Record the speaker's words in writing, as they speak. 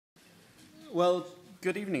Well,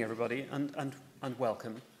 good evening, everybody, and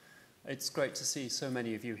welcome. It's great to see so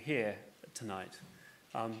many of you here tonight.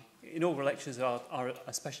 Inaugural lectures are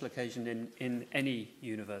a special occasion in any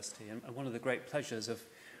university, and one of the great pleasures of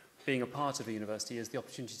being a part of a university is the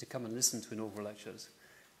opportunity to come and listen to inaugural lectures,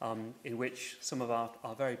 in which some of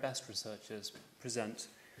our very best researchers present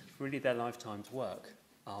really their lifetime's work.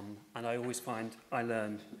 And I always find I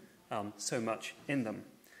learn so much in them.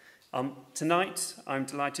 Tonight, I'm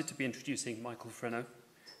delighted to be introducing Michael Frenno,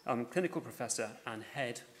 clinical professor and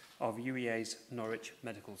head of UEA's Norwich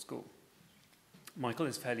Medical School. Michael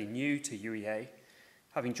is fairly new to UEA,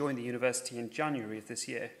 having joined the university in January of this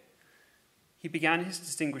year. He began his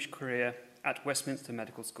distinguished career at Westminster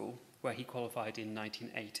Medical School, where he qualified in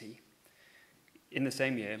 1980. In the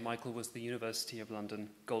same year, Michael was the University of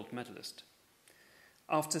London gold medalist.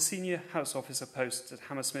 After senior house officer posts at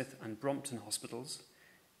Hammersmith and Brompton hospitals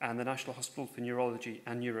and the National Hospital for Neurology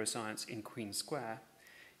and Neuroscience in Queen Square,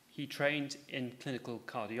 he trained in clinical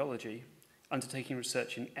cardiology, undertaking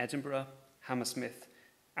research in Edinburgh, Hammersmith,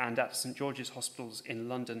 and at St George's Hospitals in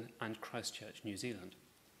London and Christchurch, New Zealand.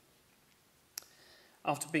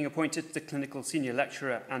 After being appointed the clinical senior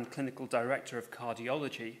lecturer and clinical director of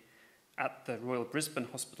cardiology at the Royal Brisbane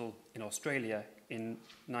Hospital in Australia in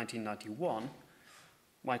 1991,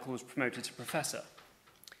 Michael was promoted to professor.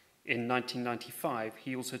 In 1995,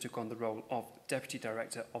 he also took on the role of Deputy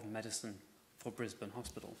Director of Medicine for Brisbane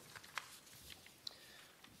Hospital.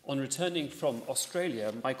 On returning from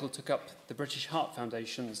Australia, Michael took up the British Heart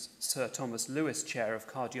Foundation's Sir Thomas Lewis Chair of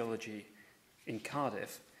Cardiology in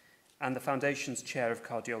Cardiff and the Foundation's Chair of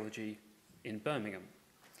Cardiology in Birmingham.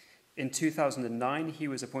 In 2009, he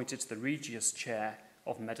was appointed to the Regius Chair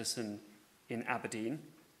of Medicine in Aberdeen.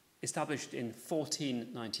 Established in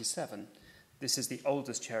 1497, this is the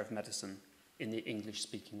oldest chair of medicine in the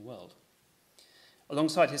English-speaking world.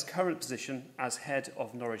 Alongside his current position as head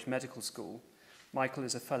of Norwich Medical School, Michael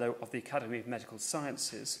is a fellow of the Academy of Medical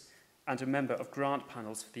Sciences and a member of grant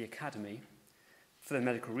panels for the Academy, for the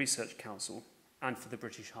Medical Research Council, and for the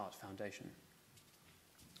British Heart Foundation.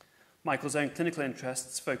 Michael's own clinical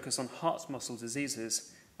interests focus on heart muscle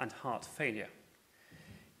diseases and heart failure.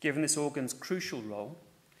 Given this organ's crucial role,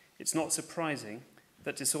 it's not surprising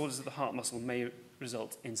that disorders of the heart muscle may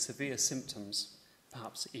result in severe symptoms,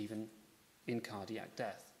 perhaps even in cardiac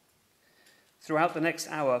death. Throughout the next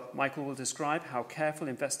hour, Michael will describe how careful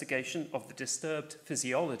investigation of the disturbed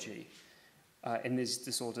physiology in these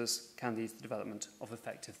disorders can lead to the development of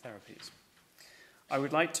effective therapies. I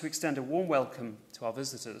would like to extend a warm welcome to our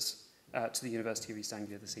visitors to the University of East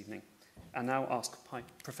Anglia this evening, and now ask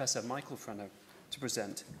Professor Michael Frenno to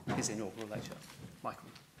present his inaugural lecture. Michael.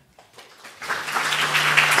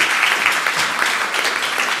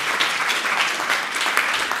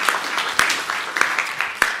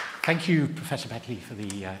 Thank you, Professor Petley, for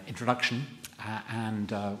the introduction,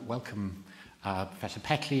 and welcome Professor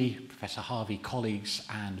Petley, Professor Harvey, colleagues,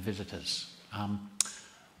 and visitors.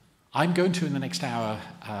 I'm going to, in the next hour,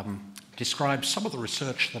 describe some of the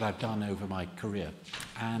research that I've done over my career.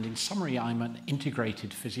 And in summary, I'm an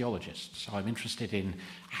integrated physiologist, so I'm interested in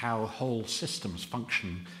how whole systems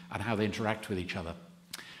function and how they interact with each other.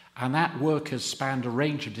 And that work has spanned a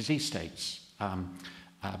range of disease states,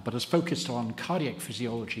 but has focused on cardiac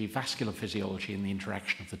physiology, vascular physiology, and the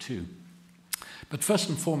interaction of the two. But first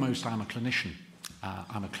and foremost, I'm a clinician.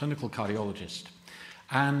 I'm a clinical cardiologist.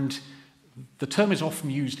 And the term is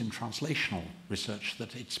often used in translational research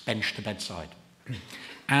that it's bench to bedside.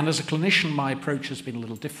 And as a clinician, my approach has been a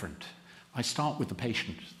little different. I start with the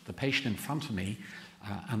patient in front of me,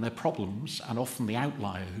 and their problems, and often the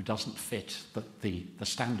outlier who doesn't fit the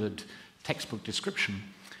standard textbook description,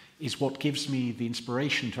 is what gives me the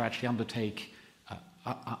inspiration to actually undertake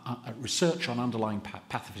research on underlying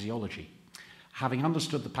pathophysiology. Having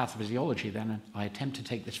understood the pathophysiology, then I attempt to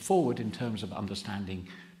take this forward in terms of understanding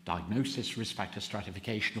diagnosis, risk factor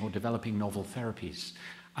stratification, or developing novel therapies,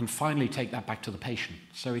 and finally take that back to the patient.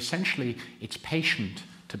 So essentially, it's patient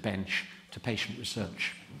to bench to patient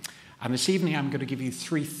research. And this evening, I'm going to give you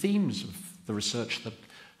three themes of the research that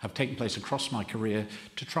have taken place across my career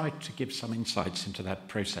to try to give some insights into that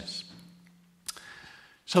process.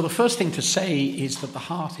 So the first thing to say is that the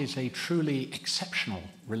heart is a truly exceptional,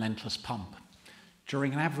 relentless pump.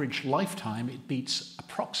 During an average lifetime, it beats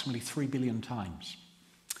approximately 3 billion times.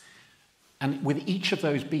 And with each of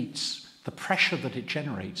those beats, the pressure that it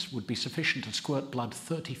generates would be sufficient to squirt blood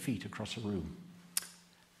 30 feet across a room.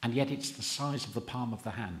 And yet it's the size of the palm of the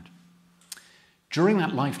hand. During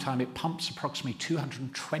that lifetime, it pumps approximately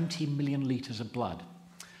 220 million litres of blood.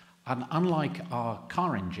 And unlike our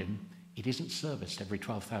car engine, it isn't serviced every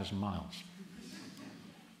 12,000 miles.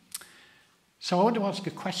 So I want to ask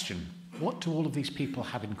a question. What do all of these people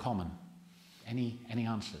have in common? Any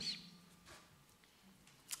answers?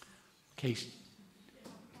 Okay.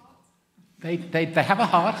 They have a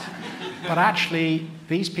heart, but actually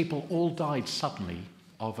these people all died suddenly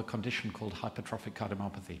of a condition called hypertrophic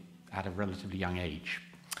cardiomyopathy at a relatively young age.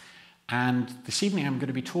 And this evening I'm going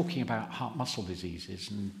to be talking about heart muscle diseases,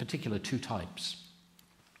 in particular two types.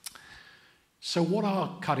 So what are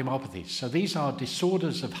cardiomyopathies? So these are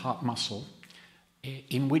disorders of heart muscle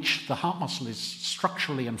in which the heart muscle is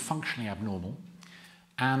structurally and functionally abnormal,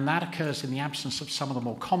 and that occurs in the absence of some of the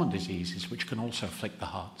more common diseases which can also afflict the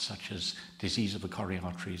heart, such as disease of the coronary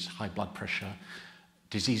arteries, high blood pressure,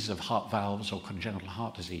 diseases of heart valves, or congenital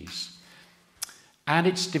heart disease. And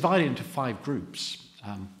it's divided into 5 groups,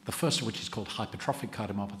 the first of which is called hypertrophic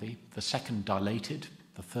cardiomyopathy, the second dilated,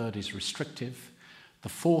 the third is restrictive, the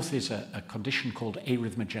fourth is a condition called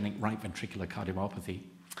arrhythmogenic right ventricular cardiomyopathy,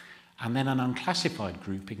 and then an unclassified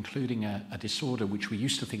group, including a disorder which we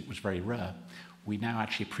used to think was very rare, we now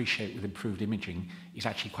actually appreciate with improved imaging is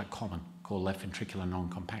actually quite common, called left ventricular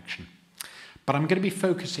non-compaction. But I'm going to be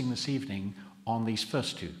focusing this evening on these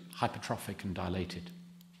first two, hypertrophic and dilated.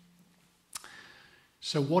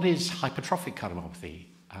 So what is hypertrophic cardiomyopathy,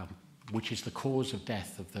 which is the cause of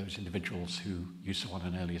death of those individuals who you saw on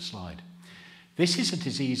an earlier slide? This is a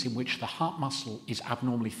disease in which the heart muscle is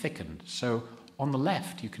abnormally thickened. So on the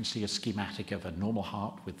left, you can see a schematic of a normal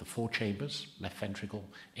heart with the 4 chambers, left ventricle,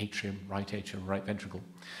 right ventricle.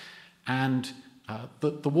 And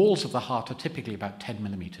the walls of the heart are typically about 10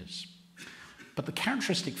 millimeters. But the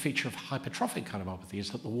characteristic feature of hypertrophic cardiomyopathy is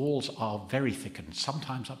that the walls are very thickened,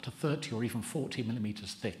 sometimes up to 30 or even 40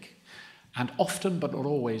 millimeters thick. And often, but not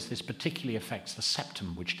always, this particularly affects the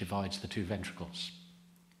septum, which divides the 2 ventricles.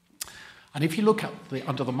 And if you look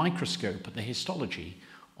under the microscope at the histology,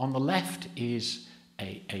 on the left is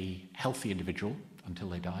a healthy individual, until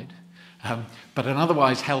they died, but an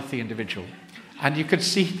otherwise healthy individual. And you can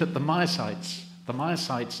see that the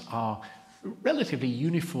myocytes are relatively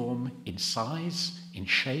uniform in size, in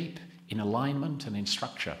shape, in alignment, and in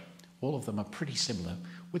structure. All of them are pretty similar,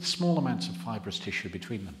 with small amounts of fibrous tissue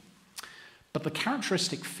between them. But the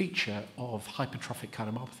characteristic feature of hypertrophic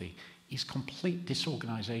cardiomyopathy is complete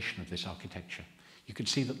disorganization of this architecture. You can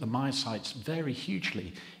see that the myocytes vary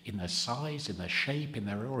hugely in their size, in their shape, in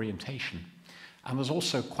their orientation. And there's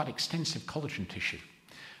also quite extensive collagen tissue.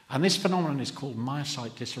 And this phenomenon is called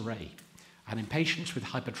myocyte disarray. And in patients with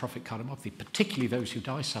hypertrophic cardiomyopathy, particularly those who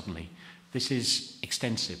die suddenly, this is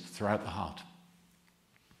extensive throughout the heart.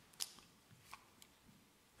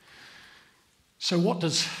 So what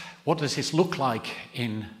does this look like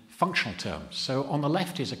in functional terms? So on the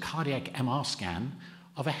left is a cardiac MR scan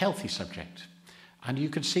of a healthy subject. And you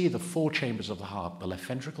can see the 4 chambers of the heart, the left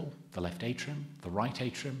ventricle, the left atrium, the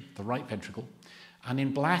right ventricle. And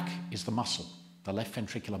in black is the muscle, the left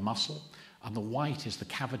ventricular muscle, and the white is the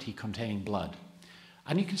cavity containing blood.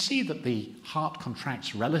 And you can see that the heart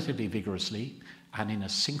contracts relatively vigorously and in a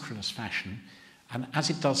synchronous fashion. And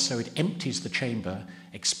as it does so, it empties the chamber,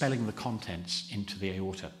 expelling the contents into the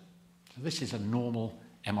aorta. So this is a normal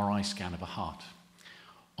MRI scan of a heart.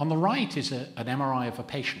 On the right is an MRI of a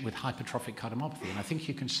patient with hypertrophic cardiomyopathy, and I think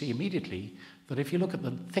you can see immediately that if you look at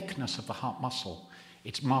the thickness of the heart muscle,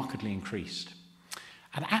 it's markedly increased.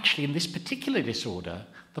 And actually, in this particular disorder,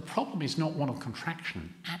 the problem is not one of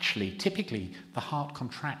contraction. Actually, typically, the heart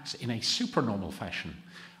contracts in a supranormal fashion.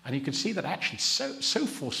 And you can see that actually so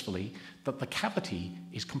forcefully that the cavity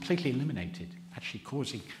is completely eliminated, actually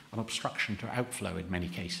causing an obstruction to outflow in many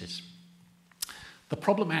cases. The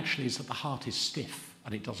problem actually is that the heart is stiff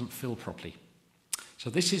and it doesn't fill properly. So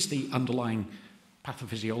this is the underlying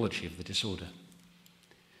pathophysiology of the disorder.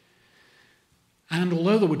 And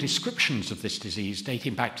although there were descriptions of this disease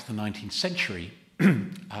dating back to the 19th century,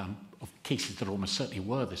 of cases that almost certainly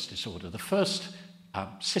were this disorder, the first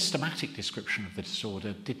systematic description of the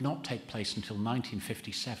disorder did not take place until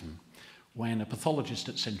 1957, when a pathologist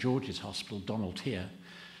at St. George's Hospital, Donald Tier,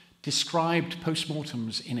 described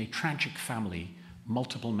postmortems in a tragic family,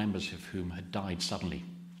 multiple members of whom had died suddenly.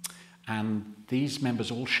 And these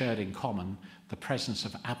members all shared in common the presence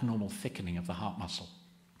of abnormal thickening of the heart muscle.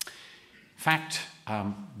 In fact,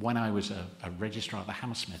 when I was a registrar at the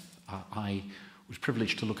Hammersmith, I was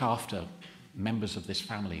privileged to look after members of this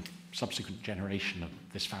family, subsequent generation of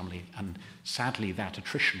this family, and sadly that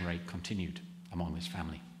attrition rate continued among this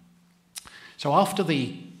family. So after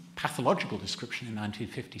the pathological description in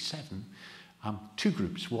 1957, 2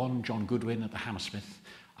 groups, one John Goodwin at the Hammersmith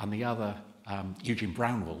and the other Eugene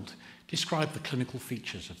Brownwald, described the clinical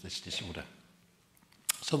features of this disorder.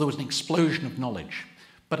 So there was an explosion of knowledge,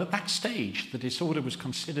 But at that stage, the disorder was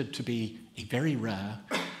considered to be a very rare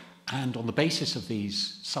and, on the basis of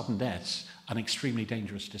these sudden deaths, an extremely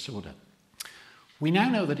dangerous disorder. We now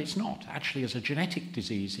know that it's not. Actually, as a genetic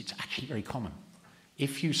disease, it's actually very common.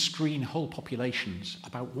 If you screen whole populations,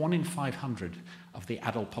 about 1 in 500 of the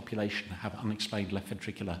adult population have unexplained left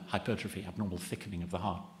ventricular hypertrophy, abnormal thickening of the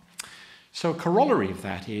heart. So a corollary of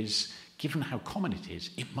that is, given how common it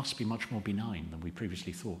is, it must be much more benign than we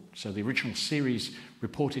previously thought. So the original series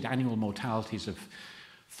reported annual mortalities of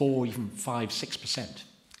 4, even 5, 6%.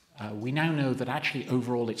 We now know that actually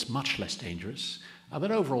overall it's much less dangerous,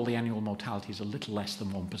 that overall the annual mortality is a little less than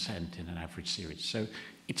 1% in an average series. So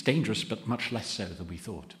it's dangerous, but much less so than we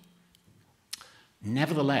thought.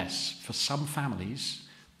 Nevertheless, for some families,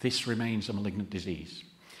 this remains a malignant disease.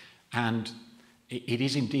 And it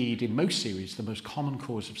is indeed, in most series, the most common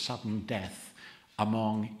cause of sudden death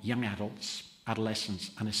among young adults,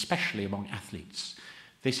 adolescents, and especially among athletes.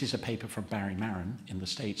 This is a paper from Barry Marin in the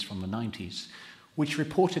States from the 90s, which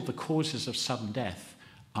reported the causes of sudden death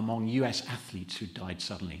among US athletes who died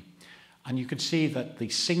suddenly. And you can see that the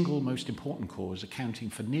single most important cause, accounting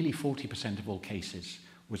for nearly 40% of all cases,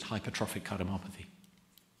 was hypertrophic cardiomyopathy.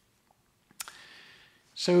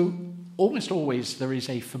 So almost always there is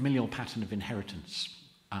a familial pattern of inheritance,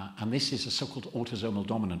 and this is a so-called autosomal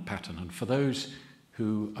dominant pattern. And for those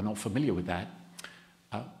who are not familiar with that,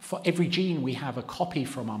 for every gene we have a copy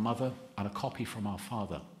from our mother and a copy from our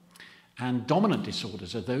father. And dominant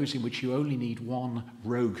disorders are those in which you only need one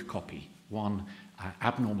rogue copy, one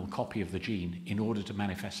abnormal copy of the gene in order to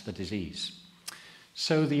manifest the disease.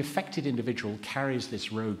 So the affected individual carries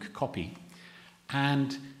this rogue copy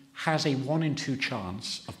and has a 1 in 2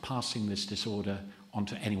 chance of passing this disorder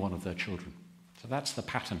onto any one of their children. So that's the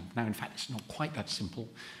pattern. Now, in fact, it's not quite that simple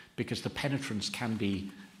because the penetrance can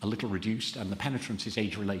be a little reduced, and the penetrance is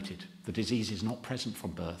age-related. The disease is not present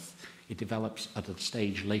from birth. It develops at a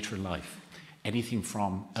stage later in life, anything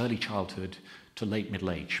from early childhood to late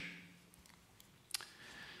middle age.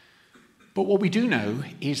 But what we do know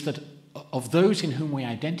is that of those in whom we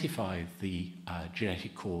identify the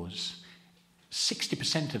genetic cause,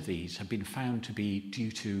 60% of these have been found to be due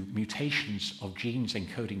to mutations of genes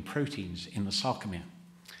encoding proteins in the sarcomere.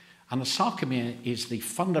 And the sarcomere is the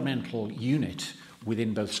fundamental unit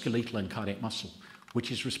within both skeletal and cardiac muscle,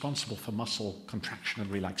 which is responsible for muscle contraction and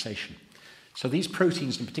relaxation. So these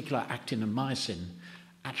proteins, in particular actin and myosin,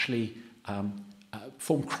 actually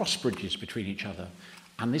form cross bridges between each other,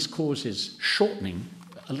 and this causes shortening,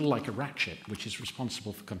 a little like a ratchet, which is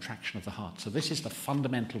responsible for contraction of the heart. So this is the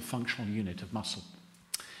fundamental functional unit of muscle.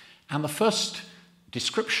 And the first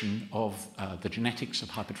description of the genetics of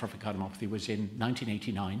hypertrophic cardiomyopathy was in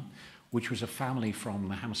 1989, which was a family from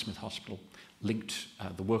the Hammersmith Hospital linked.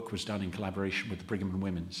 The work was done in collaboration with the Brigham and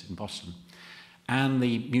Women's in Boston. And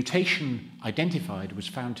the mutation identified was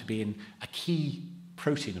found to be in a key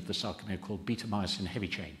protein of the sarcomere called beta-myosin heavy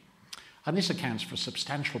chain. And this accounts for a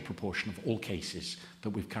substantial proportion of all cases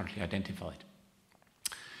that we've currently identified.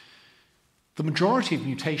 The majority of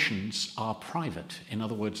mutations are private. In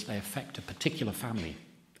other words, they affect a particular family,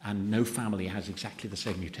 and no family has exactly the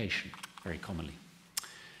same mutation, very commonly.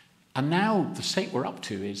 And now the state we're up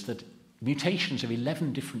to is that mutations of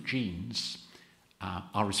 11 different genes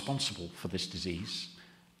are responsible for this disease,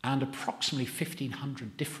 and approximately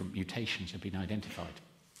 1,500 different mutations have been identified.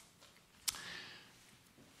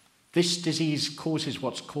 This disease causes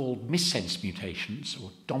what's called missense mutations, or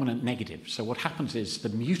dominant negative. So what happens is the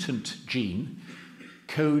mutant gene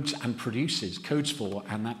codes for,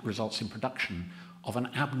 and that results in production of an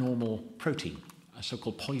abnormal protein, a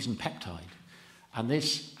so-called poison peptide. And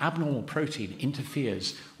this abnormal protein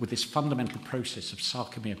interferes with this fundamental process of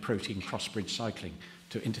sarcomere protein cross-bridge cycling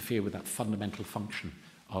to interfere with that fundamental function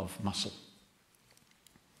of muscle.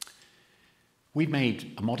 We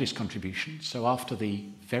made a modest contribution. So after the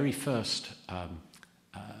very first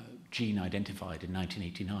gene identified in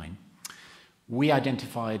 1989, we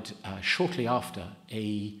identified shortly after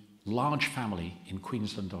a large family in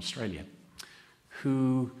Queensland, Australia,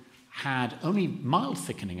 who had only mild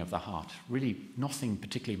thickening of the heart, really nothing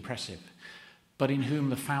particularly impressive, but in whom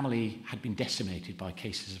the family had been decimated by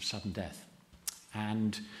cases of sudden death.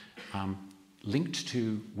 And linked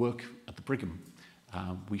to work at the Brigham,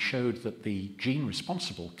 we showed that the gene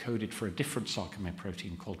responsible coded for a different sarcomere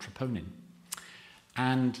protein called troponin.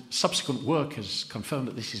 And subsequent work has confirmed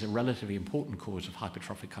that this is a relatively important cause of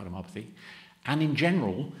hypertrophic cardiomyopathy. And in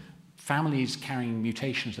general, families carrying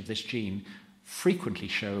mutations of this gene frequently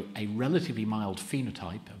show a relatively mild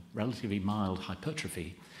phenotype, a relatively mild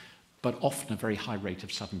hypertrophy, but often a very high rate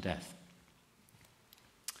of sudden death.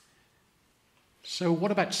 So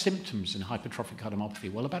what about symptoms in hypertrophic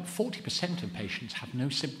cardiomyopathy? Well, about 40% of patients have no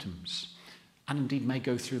symptoms and indeed may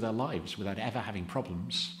go through their lives without ever having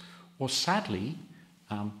problems, or sadly,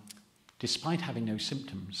 despite having no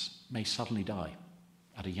symptoms, may suddenly die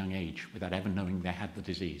at a young age without ever knowing they had the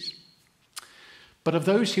disease. But of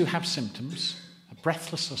those who have symptoms,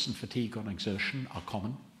 breathlessness and fatigue on exertion are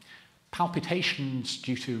common. Palpitations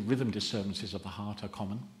due to rhythm disturbances of the heart are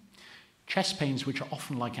common. Chest pains, which are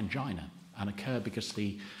often like angina and occur because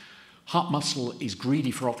the heart muscle is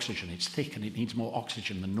greedy for oxygen. It's thick and it needs more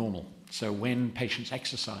oxygen than normal. So when patients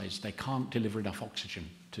exercise, they can't deliver enough oxygen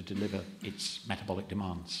to deliver its metabolic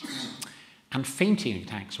demands. And fainting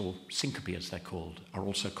attacks, or syncope as they're called, are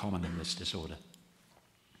also common in this disorder.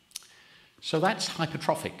 So that's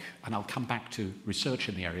hypertrophic, and I'll come back to research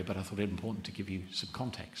in the area, but I thought it important to give you some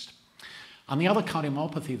context. And the other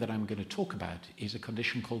cardiomyopathy that I'm going to talk about is a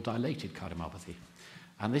condition called dilated cardiomyopathy.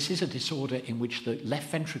 And this is a disorder in which the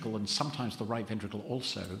left ventricle and sometimes the right ventricle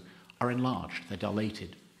also are enlarged, they're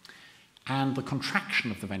dilated. And the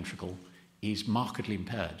contraction of the ventricle is markedly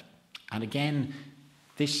impaired. And again,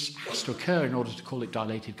 this has to occur in order to call it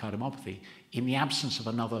dilated cardiomyopathy in the absence of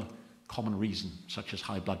another common reason, such as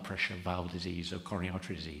high blood pressure, valve disease, or coronary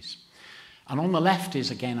artery disease. And on the left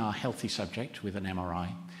is again our healthy subject with an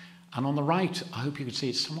MRI. And on the right, I hope you can see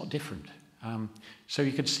it's somewhat different. So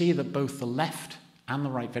you can see that both the left and the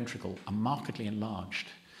right ventricle are markedly enlarged.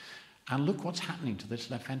 And look what's happening to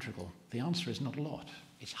this left ventricle. The answer is not a lot.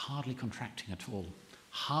 It's hardly contracting at all,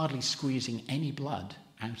 hardly squeezing any blood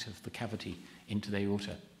out of the cavity into the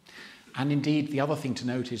aorta. And indeed, the other thing to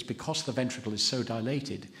note is because the ventricle is so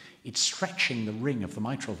dilated, it's stretching the ring of the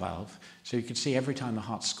mitral valve. So you can see every time the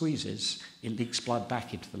heart squeezes, it leaks blood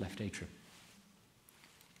back into the left atrium.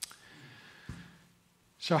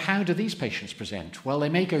 So how do these patients present? Well, they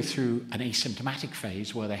may go through an asymptomatic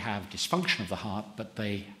phase where they have dysfunction of the heart, but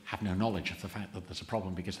they have no knowledge of the fact that there's a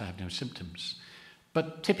problem because they have no symptoms.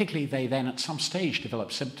 But typically they then at some stage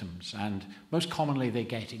develop symptoms, and most commonly they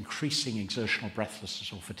get increasing exertional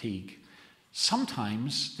breathlessness or fatigue.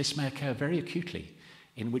 Sometimes this may occur very acutely,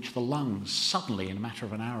 in which the lungs suddenly, in a matter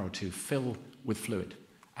of an hour or two, fill with fluid,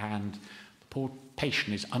 and the poor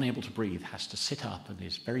patient is unable to breathe, has to sit up and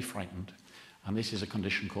is very frightened. And this is a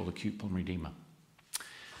condition called acute pulmonary edema.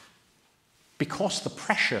 Because the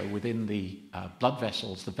pressure within the blood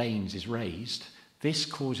vessels, the veins, is raised, this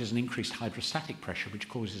causes an increased hydrostatic pressure, which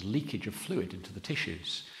causes leakage of fluid into the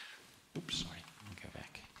tissues. Oops, sorry, let me go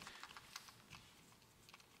back.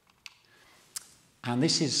 And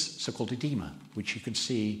this is so-called edema, which you can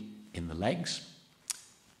see in the legs.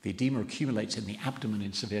 The edema accumulates in the abdomen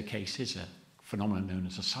in severe cases, a phenomenon known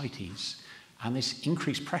as ascites. And this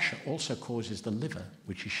increased pressure also causes the liver,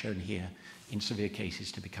 which is shown here in severe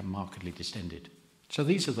cases, to become markedly distended. So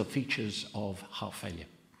these are the features of heart failure.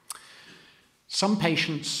 Some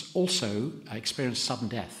patients also experience sudden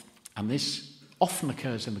death, and this often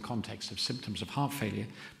occurs in the context of symptoms of heart failure,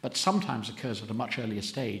 but sometimes occurs at a much earlier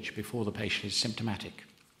stage before the patient is symptomatic.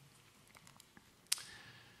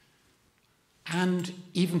 And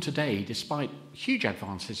even today, despite huge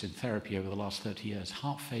advances in therapy over the last 30 years,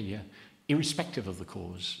 heart failure, irrespective of the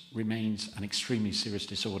cause, remains an extremely serious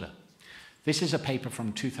disorder. This is a paper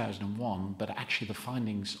from 2001, but actually the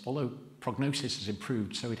findings, although prognosis has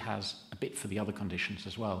improved, so it has a bit for the other conditions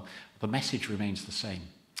as well, the message remains the same.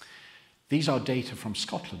 These are data from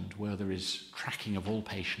Scotland, where there is tracking of all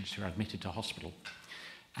patients who are admitted to hospital.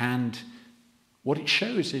 And what it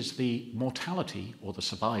shows is the mortality, or the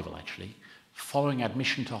survival actually, following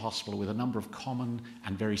admission to hospital with a number of common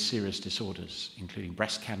and very serious disorders, including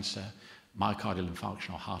breast cancer, myocardial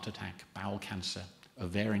infarction or heart attack, bowel cancer,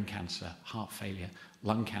 ovarian cancer, heart failure,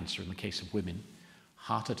 lung cancer in the case of women,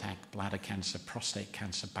 heart attack, bladder cancer, prostate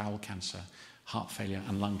cancer, bowel cancer, heart failure,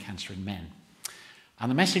 and lung cancer in men. And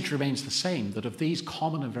the message remains the same, that of these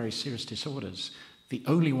common and very serious disorders, the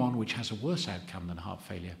only one which has a worse outcome than heart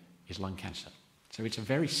failure is lung cancer. So it's a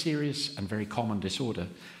very serious and very common disorder,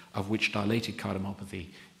 of which dilated cardiomyopathy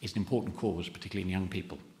is an important cause, particularly in young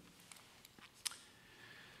people.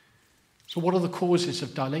 So what are the causes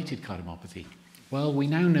of dilated cardiomyopathy? Well, we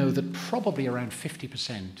now know that probably around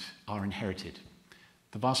 50% are inherited.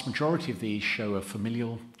 The vast majority of these show a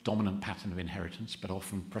familial dominant pattern of inheritance, but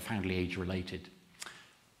often profoundly age-related.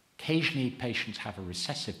 Occasionally, patients have a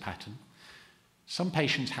recessive pattern. Some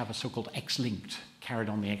patients have a so-called X-linked, carried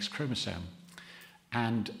on the X chromosome.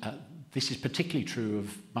 And this is particularly true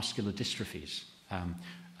of muscular dystrophies,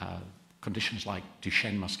 conditions like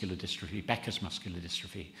Duchenne muscular dystrophy, Becker's muscular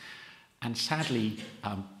dystrophy. And sadly,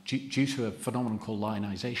 due to a phenomenon called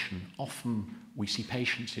lionization, often we see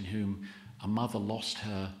patients in whom a mother lost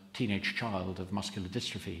her teenage child of muscular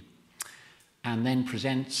dystrophy and then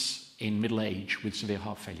presents in middle age with severe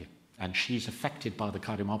heart failure. And she's affected by the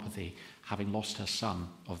cardiomyopathy, having lost her son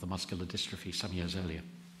of the muscular dystrophy some years earlier.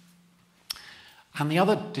 And the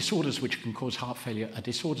other disorders which can cause heart failure are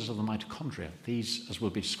disorders of the mitochondria. These, as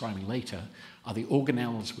we'll be describing later, are the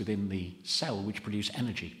organelles within the cell which produce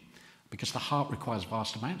energy. Because the heart requires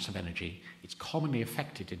vast amounts of energy, it's commonly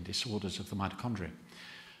affected in disorders of the mitochondria.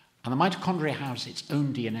 And the mitochondria has its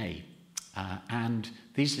own DNA, and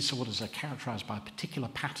these disorders are characterized by a particular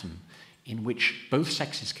pattern in which both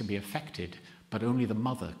sexes can be affected, but only the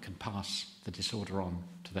mother can pass the disorder on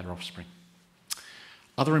to their offspring.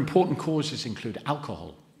 Other important causes include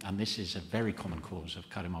alcohol, and this is a very common cause of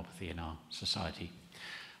cardiomyopathy in our society.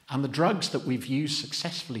 And the drugs that we've used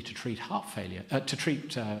successfully to treat heart failure,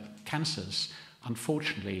 cancers,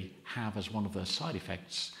 unfortunately have as one of their side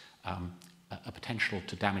effects a potential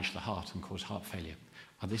to damage the heart and cause heart failure.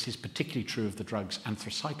 And this is particularly true of the drugs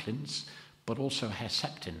anthracyclines, but also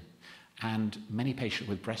Herceptin. And many patients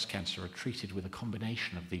with breast cancer are treated with a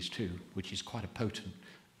combination of these two, which is quite a potent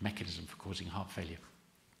mechanism for causing heart failure.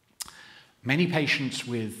 Many patients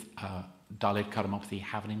with dilated cardiomyopathy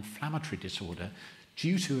have an inflammatory disorder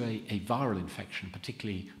due to a viral infection,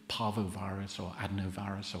 particularly parvovirus or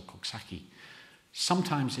adenovirus or Coxsackie.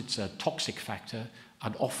 Sometimes it's a toxic factor,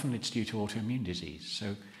 and often it's due to autoimmune disease.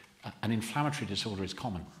 So an inflammatory disorder is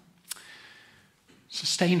common.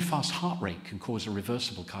 Sustained fast heart rate can cause a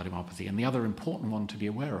reversible cardiomyopathy, and the other important one to be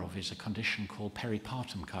aware of is a condition called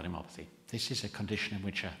peripartum cardiomyopathy. This is a condition in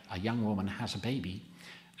which a young woman has a baby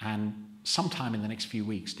and sometime in the next few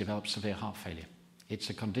weeks develops severe heart failure. It's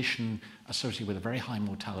a condition associated with a very high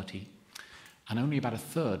mortality, and only about a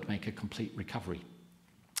third make a complete recovery.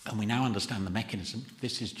 And we now understand the mechanism.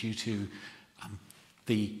 This is due to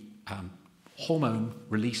the hormone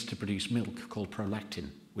released to produce milk called prolactin,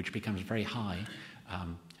 which becomes very high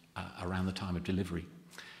around the time of delivery.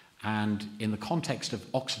 And in the context of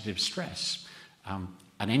oxidative stress, an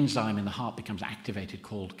enzyme in the heart becomes activated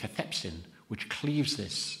called cathepsin, which cleaves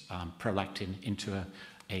this prolactin into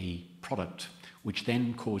a product, which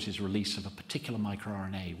then causes release of a particular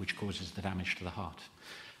microRNA, which causes the damage to the heart.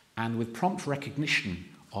 And with prompt recognition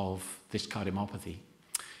of this cardiomyopathy,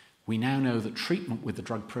 we now know that treatment with the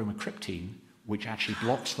drug bromocriptine, which actually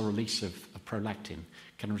blocks the release of prolactin,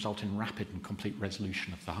 can result in rapid and complete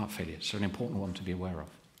resolution of the heart failure. So an important one to be aware of.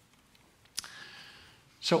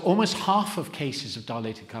 So almost half of cases of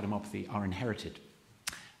dilated cardiomyopathy are inherited.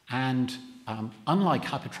 And unlike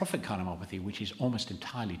hypertrophic cardiomyopathy, which is almost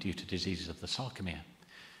entirely due to diseases of the sarcomere,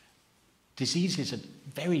 diseases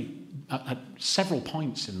at several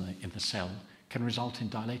points in the cell can result in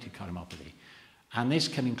dilated cardiomyopathy. And this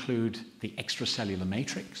can include the extracellular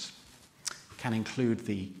matrix, can include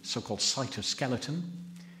the so-called cytoskeleton,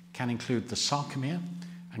 can include the sarcomere,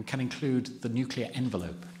 and can include the nuclear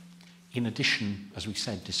envelope. In addition, as we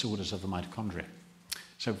said, disorders of the mitochondria.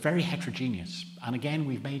 So very heterogeneous. And again,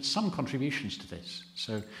 we've made some contributions to this.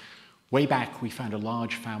 So way back, we found a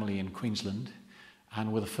large family in Queensland,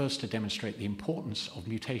 and were the first to demonstrate the importance of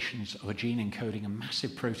mutations of a gene encoding a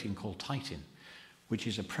massive protein called titin, which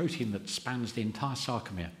is a protein that spans the entire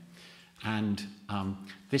sarcomere. And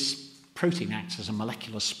this protein acts as a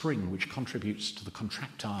molecular spring which contributes to the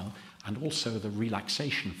contractile and also the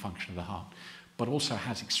relaxation function of the heart, but also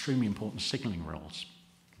has extremely important signaling roles.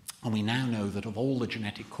 And we now know that of all the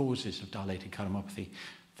genetic causes of dilated cardiomyopathy,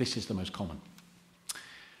 this is the most common.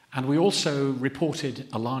 And we also reported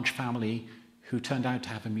a large family who turned out to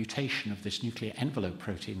have a mutation of this nuclear envelope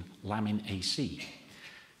protein, lamin AC.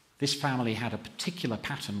 This family had a particular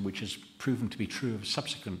pattern which has proven to be true of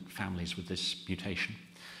subsequent families with this mutation,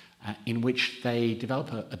 in which they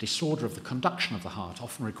develop a disorder of the conduction of the heart,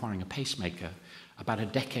 often requiring a pacemaker, about a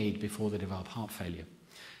decade before they develop heart failure,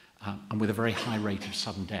 and with a very high rate of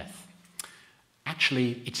sudden death.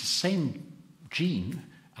 Actually, it's the same gene,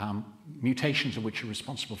 mutations of which are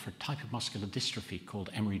responsible for a type of muscular dystrophy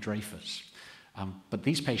called Emery-Dreifuss. But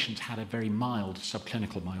these patients had a very mild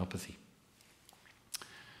subclinical myopathy.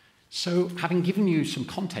 So, having given you some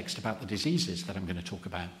context about the diseases that I'm going to talk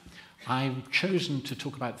about, I've chosen to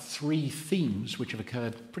talk about three themes which have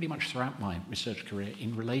occurred pretty much throughout my research career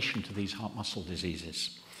in relation to these heart muscle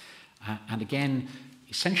diseases. And again,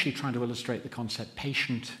 essentially trying to illustrate the concept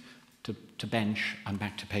patient to bench and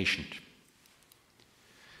back to patient.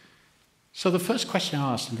 So the first question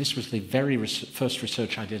I asked, and this was the very first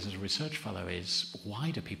research I did as a research fellow, is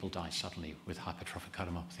why do people die suddenly with hypertrophic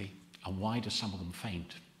cardiomyopathy, and why do some of them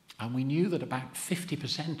faint? And we knew that about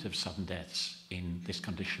 50% of sudden deaths in this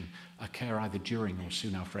condition occur either during or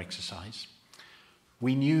soon after exercise.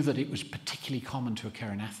 we knew that it was particularly common to occur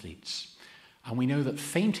in athletes. And we know that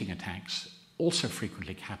fainting attacks also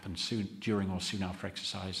frequently happen during or soon after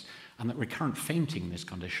exercise, and that recurrent fainting in this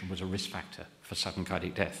condition was a risk factor for sudden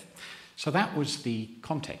cardiac death. So that was the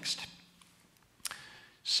context.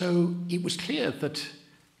 So it was clear that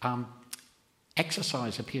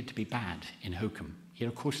exercise appeared to be bad in Hokum. Yet,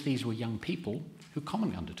 of course, these were young people who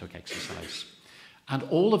commonly undertook exercise. And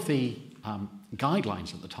all of the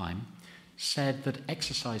guidelines at the time said that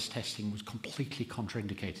exercise testing was completely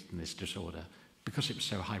contraindicated in this disorder because it was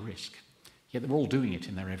so high risk. Yet they're all doing it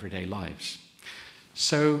in their everyday lives.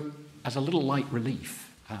 So, as a little light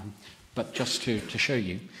relief, but just to show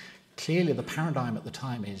you, clearly the paradigm at the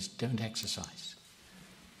time is don't exercise.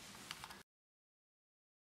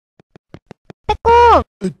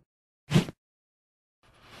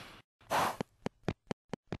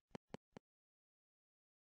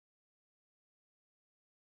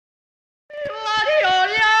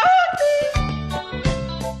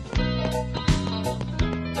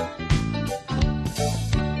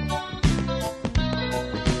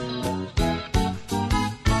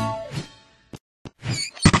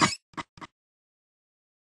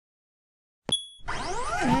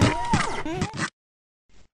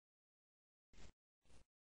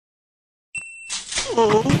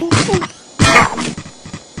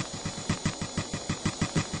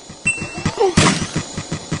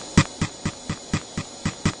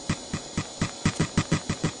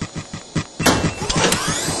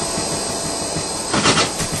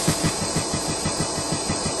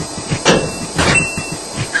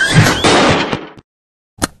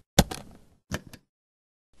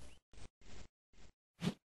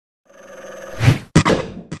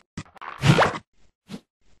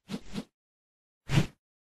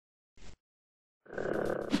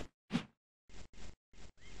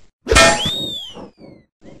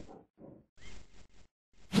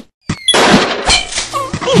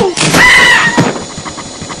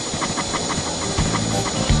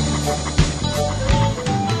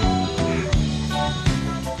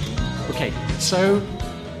 So,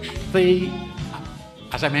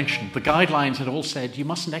 as I mentioned, the guidelines had all said you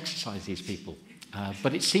mustn't exercise these people.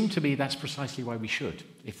 But it seemed to me that's precisely why we should.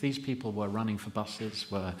 If these people were running for buses,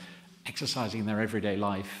 were exercising in their everyday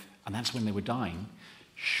life, and that's when they were dying,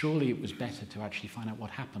 surely it was better to actually find out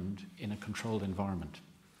what happened in a controlled environment.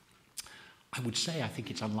 I would say I think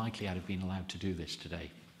it's unlikely I'd have been allowed to do this today,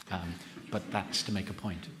 but that's to make a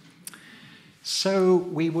point. So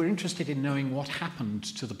we were interested in knowing what happened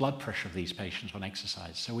to the blood pressure of these patients on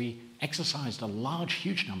exercise. So we exercised a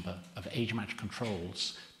huge number of age-matched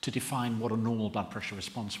controls to define what a normal blood pressure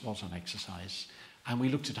response was on exercise. And we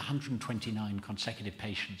looked at 129 consecutive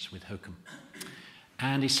patients with Hokum.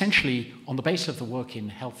 And essentially, on the basis of the work in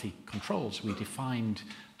healthy controls, we defined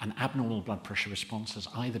an abnormal blood pressure response as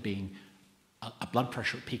either being a blood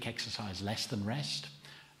pressure at peak exercise less than rest,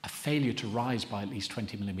 a failure to rise by at least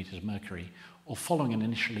 20 millimeters of mercury, or following an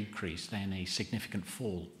initial increase, then a significant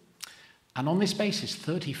fall. And on this basis,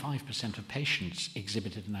 35% of patients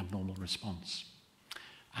exhibited an abnormal response.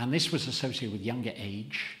 And this was associated with younger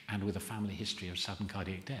age and with a family history of sudden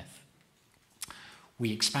cardiac death.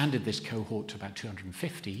 We expanded this cohort to about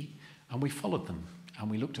 250, and we followed them, and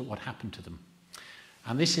we looked at what happened to them.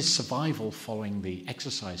 And this is survival following the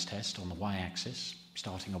exercise test on the y-axis,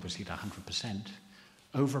 starting obviously at 100%,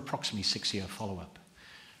 over approximately 6-year follow-up.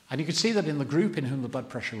 And you can see that in the group in whom the blood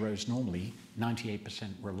pressure rose normally,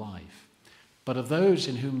 98% were alive. But of those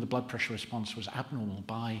in whom the blood pressure response was abnormal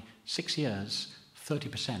by 6 years,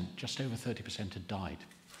 30%, just over 30% had died.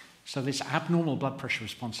 So this abnormal blood pressure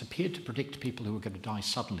response appeared to predict people who were going to die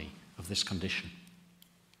suddenly of this condition.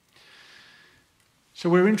 So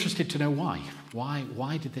we're interested to know why.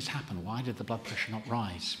 Why did this happen? Why did the blood pressure not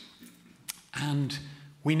rise? And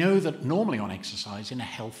we know that normally on exercise, in a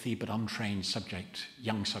healthy but untrained subject,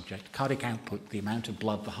 young subject, cardiac output, the amount of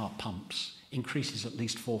blood the heart pumps, increases at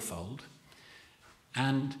least 4-fold.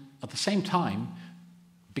 And at the same time,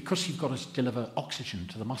 because you've got to deliver oxygen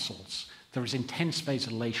to the muscles, there is intense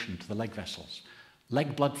vasodilation to the leg vessels.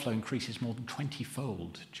 Leg blood flow increases more than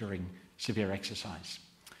 20-fold during severe exercise.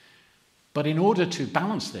 But in order to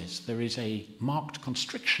balance this, there is a marked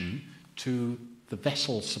constriction to the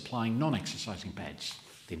vessels supplying non-exercising beds,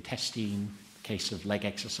 the intestine, the case of leg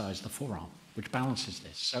exercise, the forearm, which balances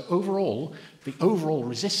this. So overall, the overall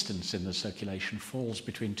resistance in the circulation falls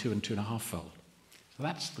between 2 and 2.5-fold. So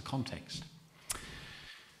that's the context.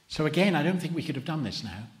 So again, I don't think we could have done this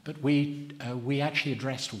now, but we actually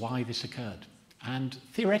addressed why this occurred. And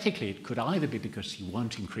theoretically, it could either be because you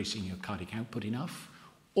weren't increasing your cardiac output enough,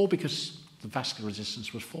 or because the vascular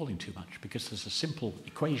resistance was falling too much, because there's a simple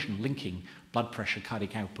equation linking blood pressure,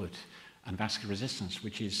 cardiac output, and vascular resistance,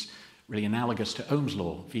 which is really analogous to Ohm's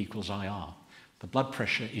law, V equals IR. The blood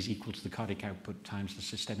pressure is equal to the cardiac output times the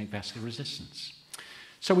systemic vascular resistance.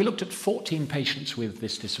 So we looked at 14 patients with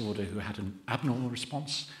this disorder who had an abnormal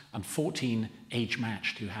response and 14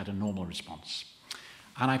 age-matched who had a normal response.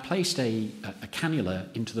 And I placed a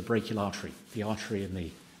cannula into the brachial artery, the artery in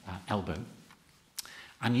the elbow,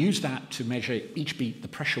 and used that to measure each beat the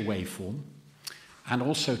pressure waveform and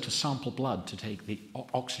also to sample blood to take the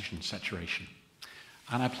oxygen saturation.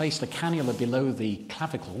 And I placed a cannula below the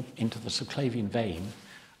clavicle into the subclavian vein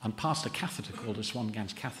and passed a catheter called a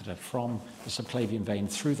Swan-Ganz catheter from the subclavian vein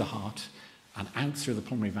through the heart and out through the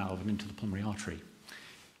pulmonary valve and into the pulmonary artery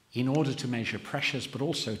in order to measure pressures, but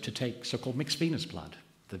also to take so-called mixed venous blood,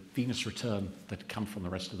 the venous return that come from the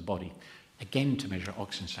rest of the body, again to measure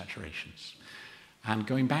oxygen saturations. And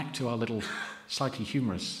going back to our little slightly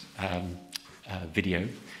humorous video,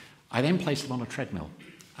 I then placed them on a treadmill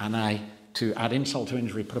and I, to add insult to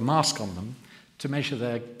injury, put a mask on them to measure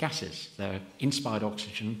their gases, their inspired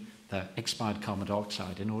oxygen, their expired carbon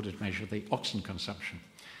dioxide, in order to measure the oxygen consumption.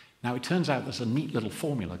 Now, it turns out there's a neat little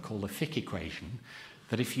formula called the Fick equation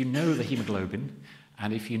that if you know the hemoglobin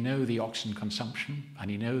and if you know the oxygen consumption and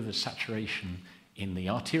you know the saturation in the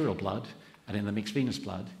arterial blood and in the mixed venous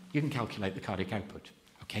blood, you can calculate the cardiac output,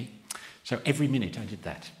 okay? So every minute I did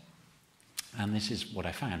that. And this is what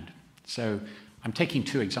I found. So I'm taking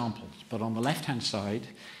two examples, but on the left-hand side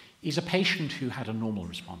is a patient who had a normal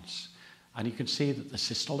response. And you can see that the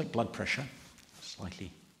systolic blood pressure,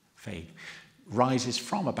 slightly fade, rises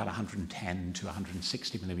from about 110 to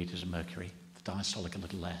 160 millimeters of mercury, the diastolic a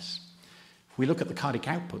little less. If we look at the cardiac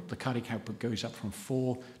output goes up from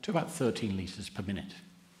 4 to about 13 liters per minute.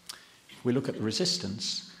 If we look at the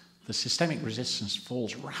resistance, the systemic resistance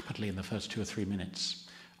falls rapidly in the first 2 or 3 minutes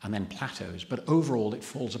and then plateaus, but overall it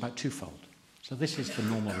falls about twofold. So this is the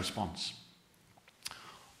normal response.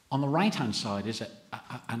 On the right-hand side is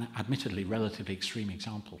an admittedly relatively extreme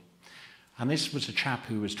example. And this was a chap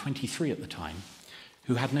who was 23 at the time,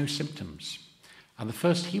 who had no symptoms. And the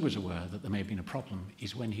first he was aware that there may have been a problem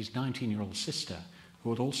is when his 19-year-old sister, who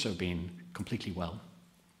had also been completely well,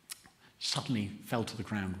 suddenly fell to the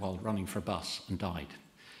ground while running for a bus and died.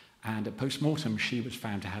 And at post-mortem, she was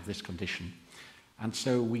found to have this condition. And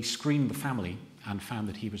so we screened the family and found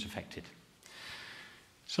that he was affected.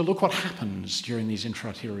 So look what happens during these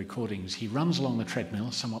intra-arterial recordings. He runs along the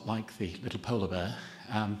treadmill, somewhat like the little polar bear.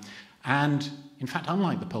 And in fact,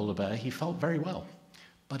 unlike the polar bear, he felt very well.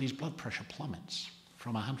 But his blood pressure plummets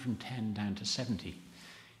from 110 down to 70,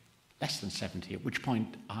 less than 70, at which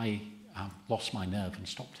point I lost my nerve and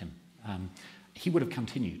stopped him. He would have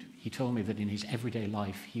continued. He told me that in his everyday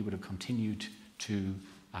life, he would have continued to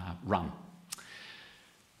run.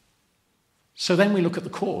 So then we look at the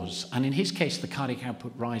cause, and in his case, the cardiac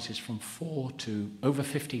output rises from 4 to over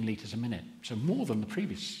 15 litres a minute, so more than the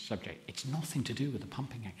previous subject. It's nothing to do with the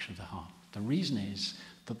pumping action of the heart. The reason is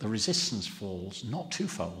that the resistance falls not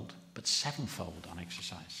twofold, but sevenfold on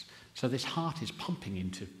exercise. So this heart is pumping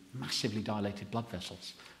into massively dilated blood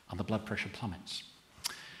vessels, and the blood pressure plummets.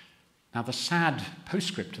 Now, the sad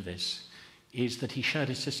postscript to this is that he shared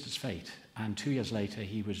his sister's fate, and 2 years later,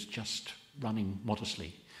 he was just running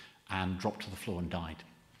modestly and dropped to the floor and died.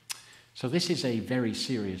 So this is a very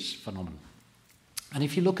serious phenomenon. And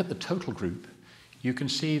if you look at the total group, you can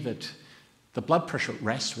see that the blood pressure at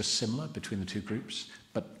rest was similar between the two groups,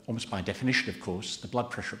 but almost by definition, of course, the blood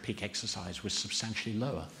pressure at peak exercise was substantially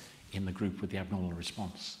lower in the group with the abnormal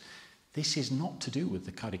response. This is not to do with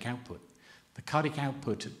the cardiac output. The cardiac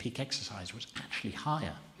output at peak exercise was actually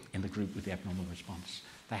higher in the group with the abnormal response.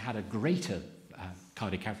 They had a greater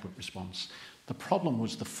cardiac output response. The problem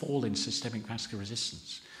was the fall in systemic vascular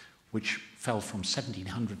resistance, which fell from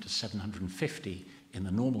 1700 to 750 in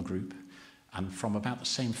the normal group, and from about the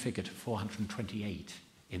same figure to 428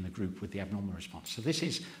 in the group with the abnormal response. So this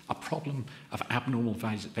is a problem of abnormal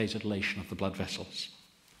vasodilation of the blood vessels.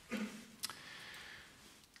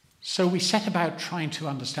 So we set about trying to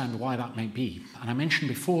understand why that may be. And I mentioned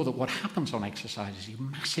before that what happens on exercise is you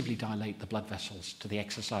massively dilate the blood vessels to the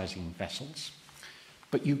exercising vessels,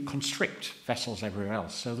 but you constrict vessels everywhere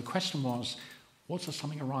else. So the question was there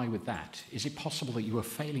something awry with that? Is it possible that you were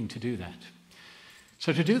failing to do that?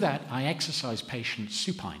 So to do that, I exercised patients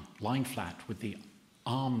supine, lying flat with the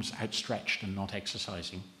arms outstretched and not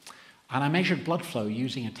exercising. And I measured blood flow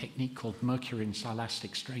using a technique called mercury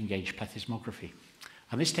inelastic strain gauge plethysmography.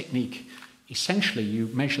 And this technique, essentially you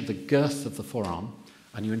measure the girth of the forearm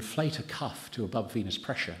and you inflate a cuff to above venous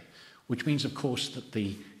pressure, which means, of course, that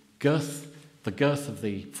the girth the girth of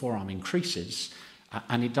the forearm increases,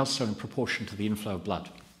 and it does so in proportion to the inflow of blood.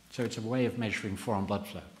 So it's a way of measuring forearm blood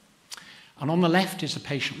flow. And on the left is a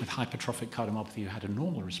patient with hypertrophic cardiomyopathy who had a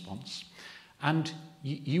normal response. And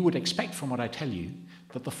you would expect from what I tell you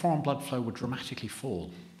that the forearm blood flow would dramatically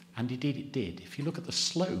fall. And indeed it did. If you look at the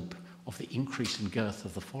slope of the increase in girth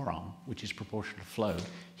of the forearm, which is proportional to flow,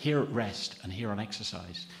 here at rest and here on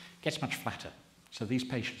exercise, it gets much flatter. So these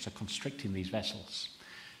patients are constricting these vessels.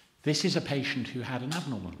 This is a patient who had an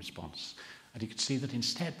abnormal response. And you can see that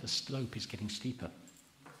instead the slope is getting steeper.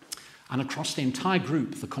 And across the entire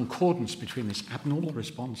group, the concordance between this abnormal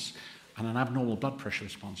response and an abnormal blood pressure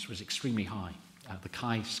response was extremely high. The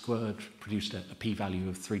chi-squared produced a p-value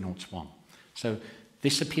of 3.01. So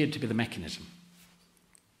this appeared to be the mechanism.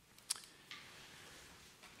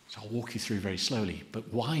 So I'll walk you through very slowly.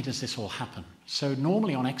 But why does this all happen? So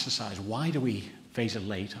normally on exercise, why do we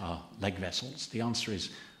vasodilate our leg vessels? The answer is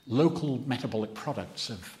local metabolic products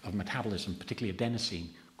of metabolism, particularly adenosine,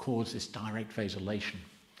 cause this direct vasodilation.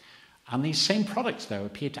 And these same products, though,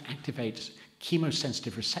 appear to activate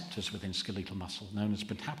chemosensitive receptors within skeletal muscle, known as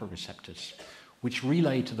metaboreceptors, which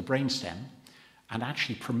relay to the brainstem and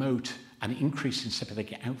actually promote an increase in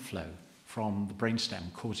sympathetic outflow from the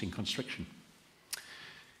brainstem, causing constriction.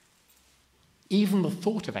 Even the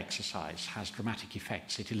thought of exercise has dramatic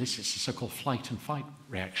effects. It elicits the so-called flight and fight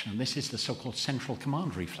reaction, and this is the so-called central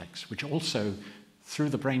command reflex, which also, through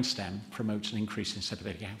the brainstem, promotes an increase in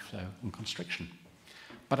sympathetic outflow and constriction.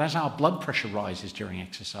 But as our blood pressure rises during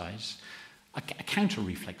exercise, a counter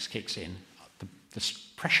reflex kicks in. The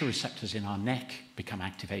pressure receptors in our neck become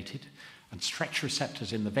activated, and stretch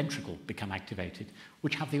receptors in the ventricle become activated,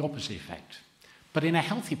 which have the opposite effect. But in a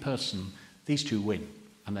healthy person, these two win,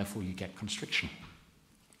 and therefore you get constriction.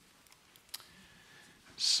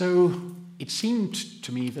 So it seemed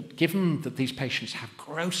to me that given that these patients have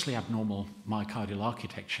grossly abnormal myocardial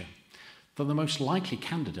architecture, that the most likely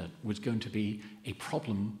candidate was going to be a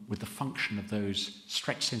problem with the function of those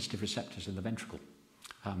stretch-sensitive receptors in the ventricle,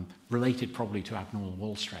 related probably to abnormal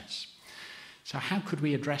wall stress. So how could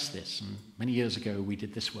we address this? And many years ago we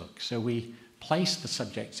did this work. So we placed the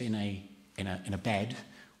subjects in a bed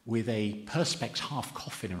with a perspex half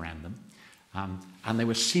coffin around them, and they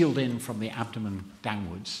were sealed in from the abdomen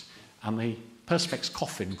downwards, and the perspex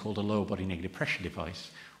coffin, called a lower body negative pressure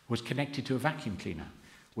device, was connected to a vacuum cleaner,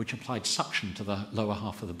 which applied suction to the lower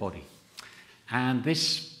half of the body. And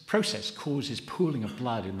this process causes pooling of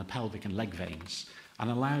blood in the pelvic and leg veins and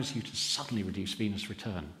allows you to suddenly reduce venous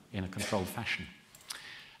return in a controlled fashion.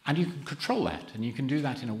 And you can control that, and you can do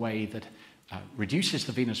that in a way that reduces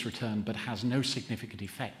the venous return but has no significant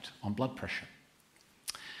effect on blood pressure.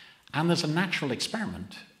 And there's a natural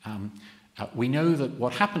experiment. We know that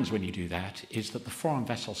what happens when you do that is that the forearm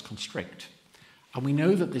vessels constrict. And we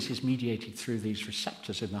know that this is mediated through these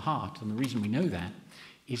receptors in the heart. And the reason we know that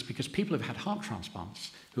is because people who've had heart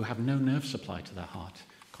transplants who have no nerve supply to their heart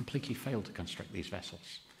completely fail to constrict these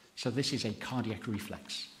vessels. So this is a cardiac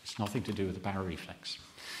reflex. It's nothing to do with the barrier reflex.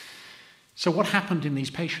 So what happened in these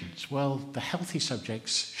patients? Well, the healthy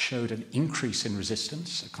subjects showed an increase in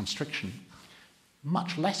resistance, a constriction,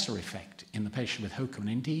 much lesser effect in the patient with HOCM, and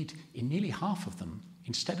indeed, in nearly half of them,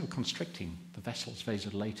 instead of constricting, the vessels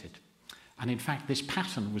vasodilated. And in fact, this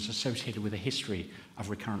pattern was associated with a history of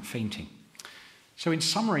recurrent fainting. So in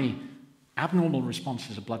summary, abnormal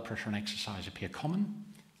responses of blood pressure and exercise appear common,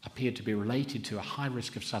 appear to be related to a high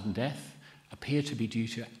risk of sudden death, appear to be due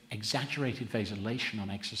to exaggerated vasodilation on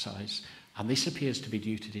exercise, and this appears to be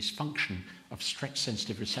due to dysfunction of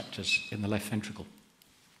stretch-sensitive receptors in the left ventricle.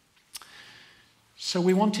 So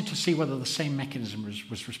we wanted to see whether the same mechanism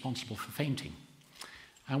was responsible for fainting.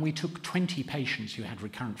 And we took 20 patients who had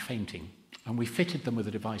recurrent fainting, and we fitted them with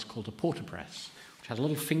a device called a portapress, which has a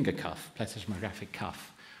little finger cuff, plethysmographic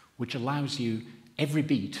cuff, which allows you every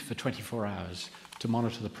beat for 24 hours to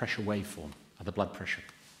monitor the pressure waveform of the blood pressure,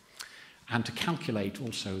 and to calculate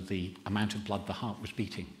also the amount of blood the heart was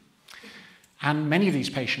beating. And many of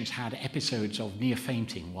these patients had episodes of near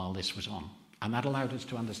fainting while this was on, and that allowed us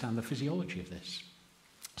to understand the physiology of this.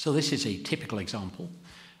 So this is a typical example,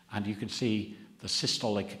 and you can see the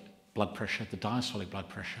systolic blood pressure, the diastolic blood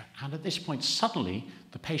pressure, and at this point suddenly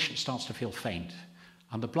the patient starts to feel faint,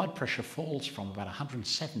 and the blood pressure falls from about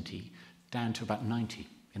 170 down to about 90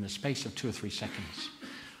 in the space of 2 or 3 seconds.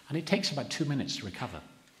 And it takes about 2 minutes to recover,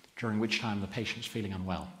 during which time the patient's feeling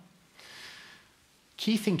unwell.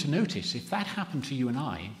 Key thing to notice, if that happened to you and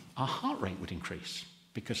I, our heart rate would increase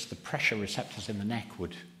because the pressure receptors in the neck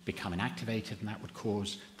would become inactivated, and that would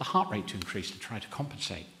cause the heart rate to increase to try to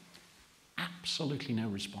compensate. Absolutely no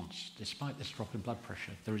response. Despite this drop in blood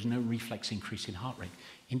pressure, there is no reflex increase in heart rate.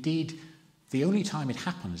 Indeed, the only time it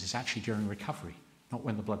happens is actually during recovery, not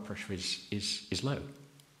when the blood pressure is low.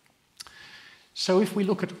 So if we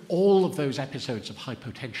look at all of those episodes of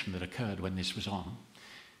hypotension that occurred when this was on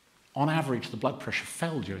average, the blood pressure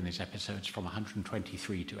fell during these episodes from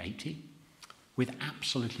 123 to 80, with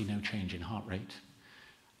absolutely no change in heart rate.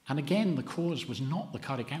 And again, the cause was not the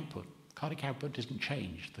cardiac output. Cardiac output didn't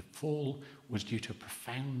change. The fall was due to a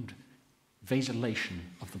profound vasodilation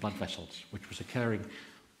of the blood vessels, which was occurring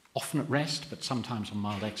often at rest, but sometimes on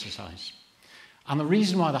mild exercise. And the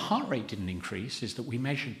reason why the heart rate didn't increase is that we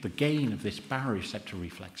measured the gain of this baroreceptor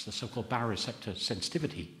reflex, the so-called baroreceptor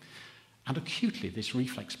sensitivity, and acutely this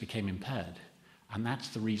reflex became impaired. And that's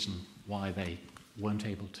the reason why they weren't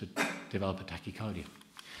able to develop a tachycardia.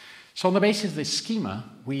 So on the basis of this schema,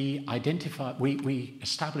 we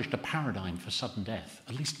established a paradigm for sudden death,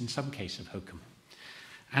 at least in some case of HOCM.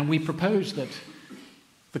 And we proposed that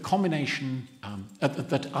the combination,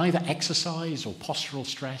 that either exercise or postural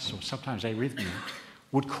stress or sometimes arrhythmia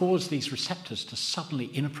would cause these receptors to suddenly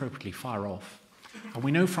inappropriately fire off. And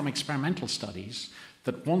we know from experimental studies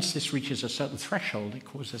that once this reaches a certain threshold, it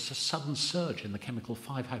causes a sudden surge in the chemical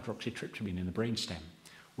 5-hydroxytryptamine in the brainstem,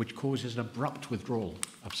 which causes an abrupt withdrawal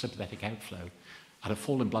of sympathetic outflow and a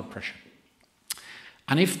fall in blood pressure.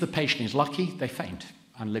 And if the patient is lucky, they faint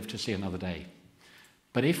and live to see another day.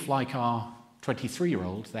 But if, like our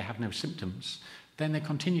 23-year-old, they have no symptoms, then they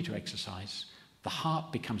continue to exercise. The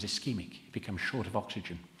heart becomes ischemic, it becomes short of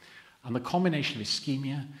oxygen. And the combination of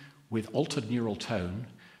ischemia with altered neural tone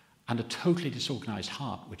and a totally disorganized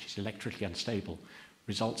heart, which is electrically unstable,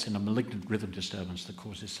 results in a malignant rhythm disturbance that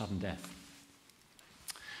causes sudden death.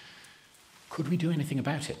 Could we do anything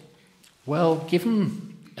about it? Well,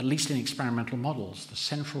 given, at least in experimental models, the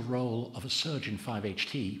central role of a surge in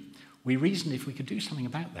 5-HT, we reasoned if we could do something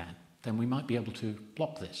about that, then we might be able to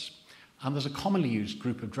block this. And there's a commonly used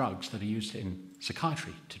group of drugs that are used in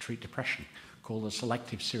psychiatry to treat depression, called the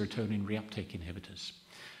selective serotonin reuptake inhibitors,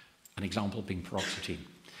 an example being paroxetine.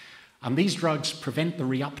 And these drugs prevent the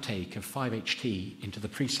reuptake of 5-HT into the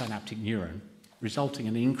presynaptic neuron, resulting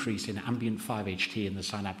in an increase in ambient 5-HT in the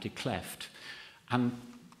synaptic cleft. And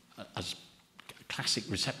as classic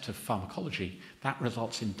receptor pharmacology, that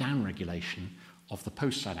results in downregulation of the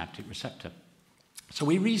postsynaptic receptor. So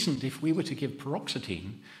we reasoned if we were to give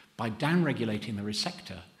paroxetine, by downregulating the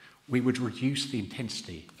receptor, we would reduce the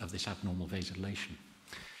intensity of this abnormal vasodilation.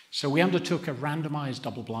 So we undertook a randomized,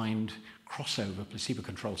 double-blind, crossover,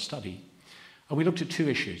 placebo-controlled study, and we looked at two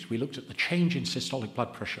issues. We looked at the change in systolic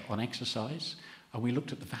blood pressure on exercise, and we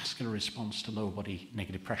looked at the vascular response to lower body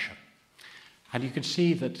negative pressure. And you can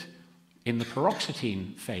see that in the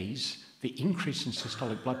paroxetine phase, the increase in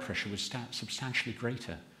systolic blood pressure was substantially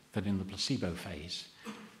greater than in the placebo phase.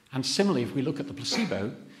 And similarly, if we look at the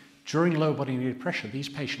placebo, during lower body negative pressure, these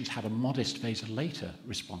patients had a modest vasodilator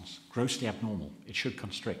response, grossly abnormal. It should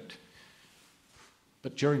constrict.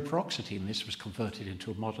 But during paroxetine, this was converted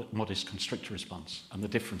into a modest constrictor response, and the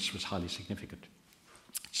difference was highly significant.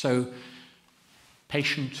 So,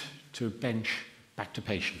 patient to bench, back to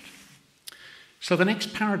patient. So the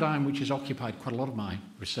next paradigm, which has occupied quite a lot of my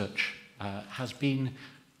research, has been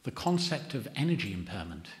the concept of energy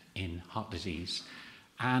impairment in heart disease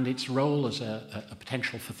and its role as a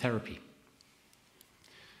potential for therapy.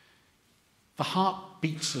 The heart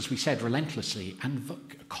beats, as we said, relentlessly and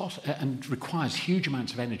requires huge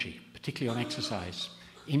amounts of energy, particularly on exercise.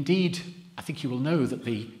 Indeed, I think you will know that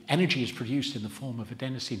the energy is produced in the form of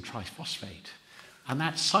adenosine triphosphate, and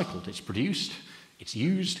that's cycled. It's produced, it's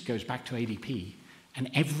used, goes back to ADP,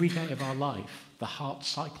 and every day of our life, the heart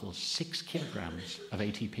cycles 6 kilograms of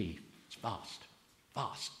ATP. It's vast,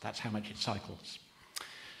 vast. That's how much it cycles.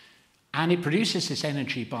 And it produces this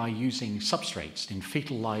energy by using substrates. In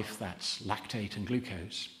fetal life, that's lactate and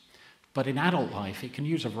glucose. But in adult life, it can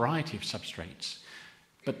use a variety of substrates.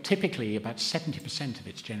 But typically, about 70% of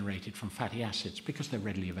it's generated from fatty acids because they're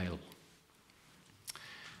readily available.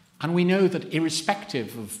 And we know that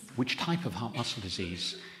irrespective of which type of heart muscle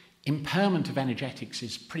disease, impairment of energetics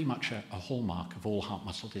is pretty much a hallmark of all heart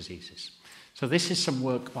muscle diseases. So this is some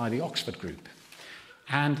work by the Oxford group.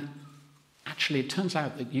 And actually, it turns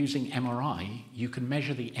out that using MRI, you can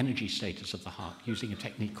measure the energy status of the heart using a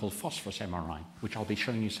technique called phosphorus MRI, which I'll be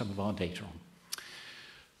showing you some of our data on.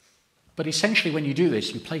 But essentially, when you do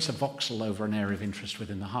this, you place a voxel over an area of interest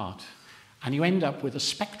within the heart, and you end up with a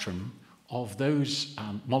spectrum of those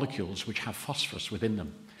molecules which have phosphorus within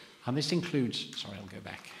them. And this includes, sorry, I'll go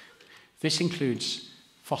back. This includes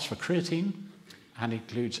phosphocreatine and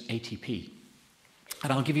includes ATP.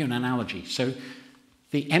 And I'll give you an analogy. So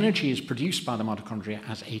the energy is produced by the mitochondria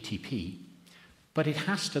as ATP, but it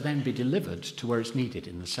has to then be delivered to where it's needed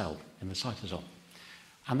in the cell, in the cytosol.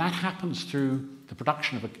 And that happens through the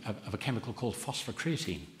production of a chemical called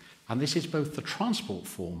phosphocreatine. And this is both the transport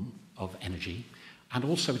form of energy and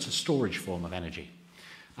also it's a storage form of energy.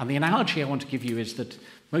 And the analogy I want to give you is that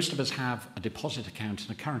most of us have a deposit account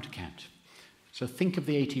and a current account. So think of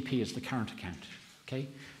the ATP as the current account, okay?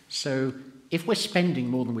 So if we're spending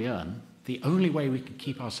more than we earn, the only way we can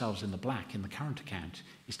keep ourselves in the black in the current account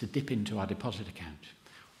is to dip into our deposit account.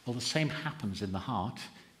 Well, the same happens in the heart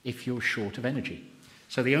if you're short of energy.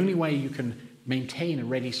 So the only way you can maintain a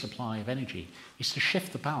ready supply of energy is to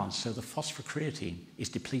shift the balance so the phosphocreatine is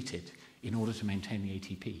depleted in order to maintain the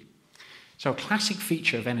ATP. So a classic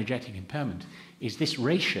feature of energetic impairment is this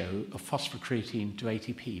ratio of phosphocreatine to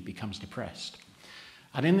ATP becomes depressed.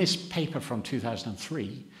 And in this paper from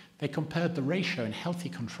 2003, they compared the ratio in healthy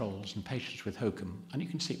controls and patients with HOCM, and you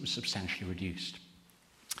can see it was substantially reduced.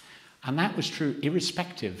 And that was true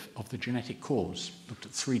irrespective of the genetic cause. Looked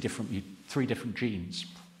at three different genes.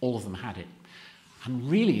 All of them had it. And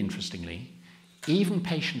really interestingly, even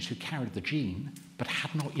patients who carried the gene but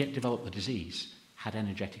had not yet developed the disease had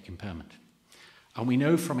energetic impairment. And we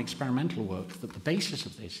know from experimental work that the basis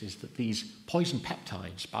of this is that these poison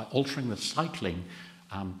peptides, by altering the cycling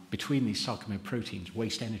between these sarcomere proteins,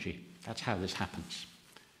 waste energy. That's how this happens.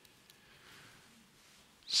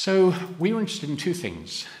 So we were interested in two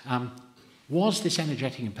things. Was this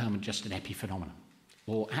energetic impairment just an epiphenomenon?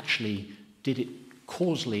 Or actually, did it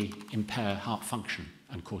causally impair heart function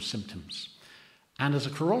and cause symptoms? And as a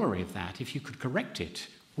corollary of that, if you could correct it,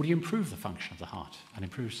 would you improve the function of the heart and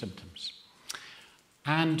improve symptoms?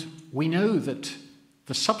 And we know that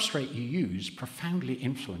the substrate you use profoundly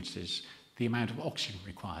influences the amount of oxygen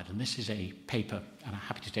required. And this is a paper, and I'm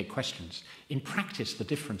happy to take questions. In practice, the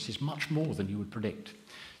difference is much more than you would predict.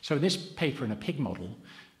 So in this paper in a pig model,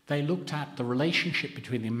 they looked at the relationship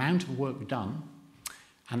between the amount of work done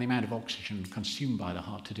and the amount of oxygen consumed by the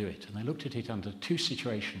heart to do it. And they looked at it under two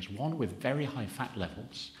situations, one with very high fat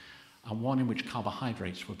levels and one in which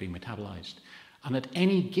carbohydrates were being metabolized. And at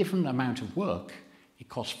any given amount of work, it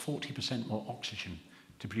costs 40% more oxygen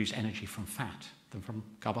to produce energy from fat than from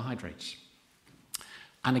carbohydrates.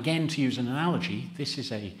 And again, to use an analogy, this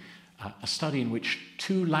is a study in which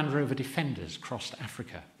two Land Rover Defenders crossed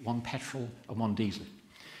Africa, one petrol and one diesel.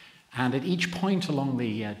 And at each point along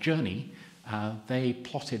the journey, they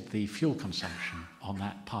plotted the fuel consumption on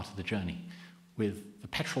that part of the journey, with the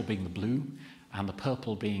petrol being the blue and the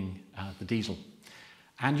purple being the diesel.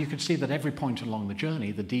 And you could see that every point along the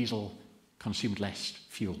journey, the diesel consumed less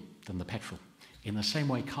fuel than the petrol. In the same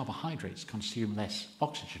way, carbohydrates consume less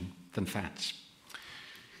oxygen than fats.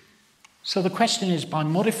 So the question is, by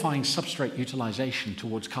modifying substrate utilization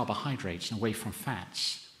towards carbohydrates and away from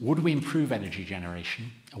fats, would we improve energy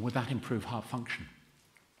generation, or would that improve heart function?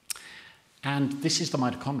 And this is the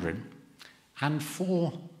mitochondrion. And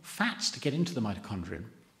for fats to get into the mitochondrion,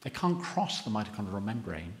 they can't cross the mitochondrial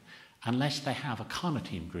membrane unless they have a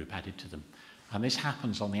carnitine group added to them. And this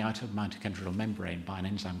happens on the outer mitochondrial membrane by an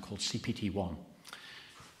enzyme called CPT1.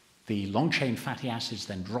 The long-chain fatty acids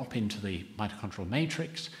then drop into the mitochondrial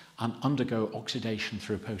matrix and undergo oxidation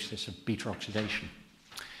through a process of beta oxidation.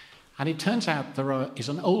 And it turns out there is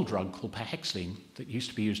an old drug called perhexline that used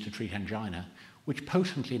to be used to treat angina, which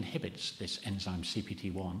potently inhibits this enzyme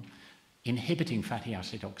CPT1, inhibiting fatty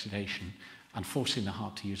acid oxidation and forcing the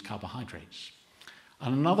heart to use carbohydrates.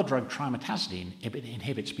 And another drug, trimetazidine,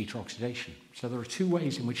 inhibits beta oxidation. So there are two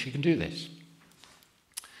ways in which you can do this.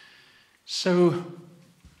 So,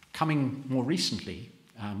 coming more recently,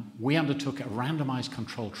 we undertook a randomized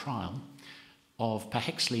controlled trial of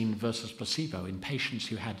perhexline versus placebo in patients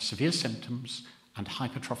who had severe symptoms and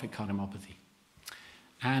hypertrophic cardiomyopathy.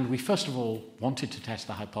 And we first of all wanted to test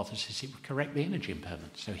the hypothesis it would correct the energy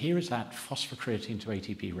impairment. So here is that phosphocreatine to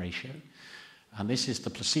ATP ratio, and this is the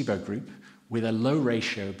placebo group with a low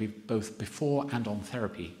ratio both before and on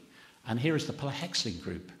therapy. And here is the perhexline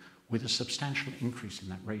group with a substantial increase in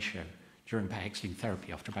that ratio during perhexline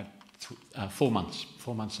therapy after about 4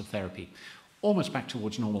 months of therapy, almost back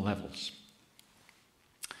towards normal levels.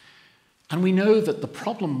 And we know that the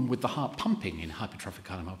problem with the heart pumping in hypertrophic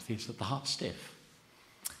cardiomyopathy is that the heart's stiff.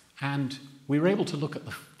 And we were able to look at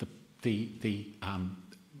the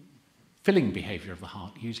filling behavior of the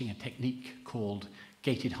heart using a technique called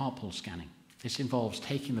gated heart pulse scanning. This involves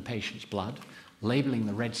taking the patient's blood, labeling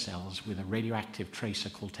the red cells with a radioactive tracer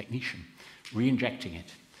called technetium, re-injecting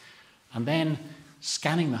it, and then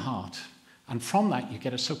scanning the heart. And from that, you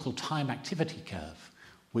get a so-called time activity curve,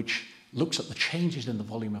 which looks at the changes in the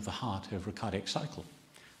volume of the heart over a cardiac cycle.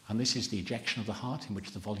 And this is the ejection of the heart, in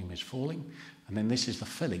which the volume is falling. And then this is the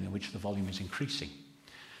filling, in which the volume is increasing.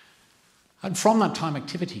 And from that time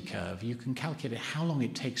activity curve, you can calculate how long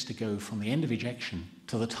it takes to go from the end of ejection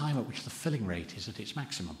to the time at which the filling rate is at its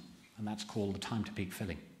maximum. And that's called the time to peak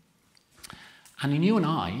filling. And in you and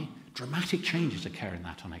I, dramatic changes occur in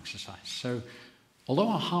that on exercise. So although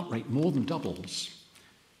our heart rate more than doubles,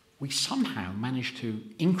 we somehow manage to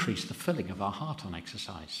increase the filling of our heart on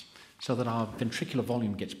exercise so that our ventricular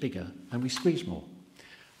volume gets bigger and we squeeze more.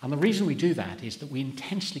 And the reason we do that is that we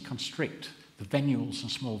intensely constrict the venules and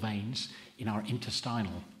small veins in our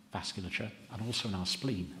intestinal vasculature and also in our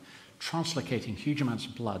spleen, translocating huge amounts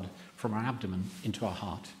of blood from our abdomen into our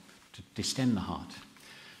heart to distend the heart.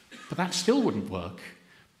 But that still wouldn't work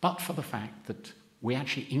but for the fact that we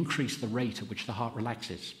actually increase the rate at which the heart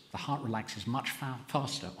relaxes. The heart relaxes much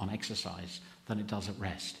faster on exercise than it does at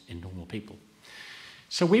rest in normal people.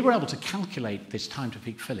 So we were able to calculate this time to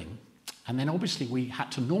peak filling, and then obviously we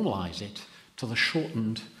had to normalize it to the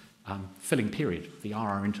shortened filling period, the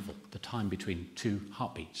RR interval, the time between two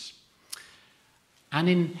heartbeats. And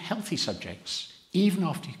in healthy subjects, even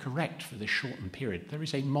after you correct for this shortened period, there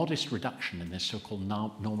is a modest reduction in this so-called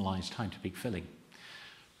normalized time to peak filling.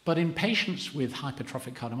 But in patients with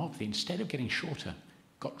hypertrophic cardiomyopathy, instead of getting shorter,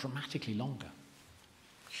 got dramatically longer.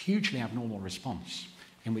 Hugely abnormal response,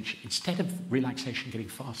 in which instead of relaxation getting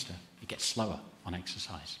faster, it gets slower on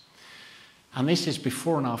exercise. And this is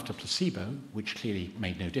before and after placebo, which clearly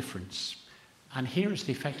made no difference. And here is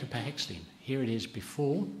the effect of perhexline. Here it is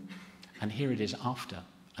before, and here it is after,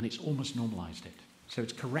 and it's almost normalized it. So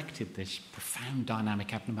it's corrected this profound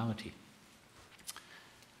dynamic abnormality.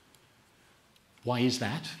 Why is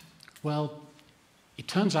that? Well, it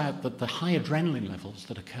turns out that the high adrenaline levels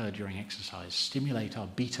that occur during exercise stimulate our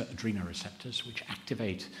beta adrenoreceptors, which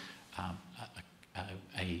activate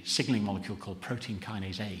a signaling molecule called protein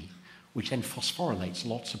kinase A, which then phosphorylates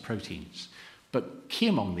lots of proteins. But key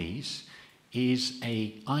among these is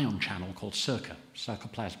an ion channel called SERCA,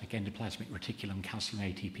 sarcoplasmic endoplasmic reticulum calcium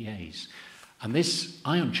ATPase. And this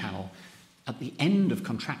ion channel, at the end of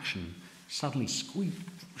contraction, suddenly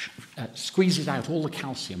squeezes out all the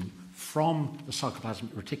calcium from the sarcoplasmic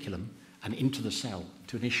reticulum and into the cell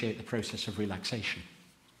to initiate the process of relaxation.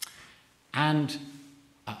 And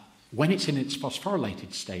when it's in its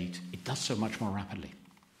phosphorylated state, it does so much more rapidly.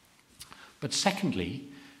 But secondly,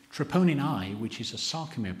 troponin I, which is a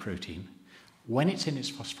sarcomere protein, when it's in its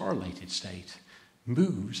phosphorylated state,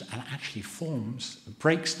 moves and actually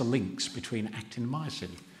breaks the links between actin and myosin,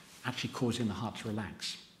 actually causing the heart to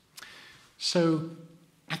relax. So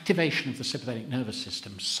activation of the sympathetic nervous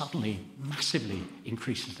system suddenly massively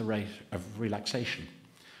increases the rate of relaxation.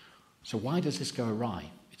 So why does this go awry?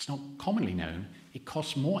 It's not commonly known. It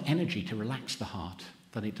costs more energy to relax the heart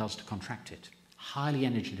than it does to contract it. Highly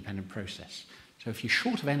energy-dependent process. So if you're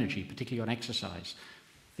short of energy, particularly on exercise,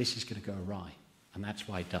 this is going to go awry, and that's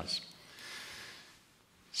why it does.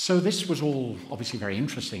 So this was all obviously very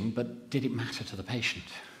interesting, but did it matter to the patient?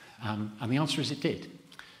 And the answer is it did.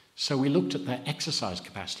 So we looked at their exercise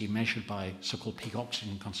capacity measured by so-called peak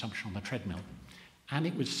oxygen consumption on the treadmill, and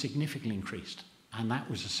it was significantly increased. And that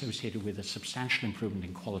was associated with a substantial improvement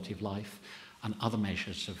in quality of life and other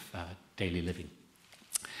measures of daily living.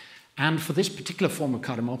 And for this particular form of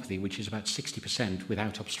cardiomyopathy, which is about 60%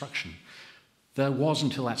 without obstruction, there was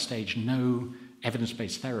until that stage no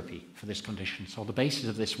evidence-based therapy for this condition. So on the basis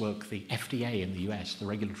of this work, the FDA in the US, the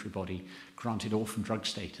regulatory body, granted orphan drug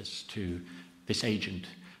status to this agent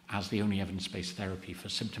as the only evidence-based therapy for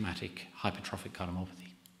symptomatic hypertrophic cardiomyopathy.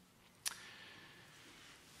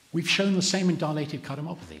 We've shown the same in dilated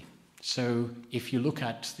cardiomyopathy. So if you look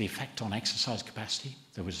at the effect on exercise capacity,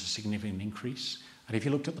 there was a significant increase. And if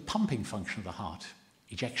you looked at the pumping function of the heart,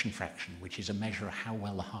 ejection fraction, which is a measure of how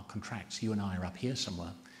well the heart contracts, you and I are up here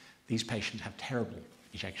somewhere, these patients have terrible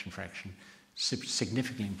ejection fraction,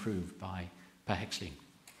 significantly improved by perhexline.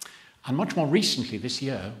 And much more recently this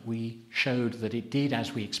year, we showed that it did,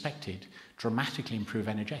 as we expected, dramatically improve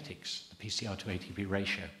energetics, the PCR to ATP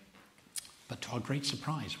ratio. But to our great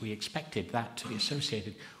surprise, we expected that to be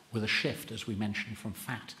associated with a shift, as we mentioned, from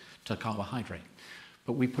fat to carbohydrate.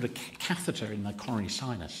 But we put a catheter in the coronary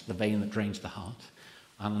sinus, the vein that drains the heart,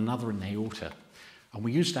 and another in the aorta. And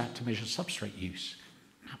we used that to measure substrate use.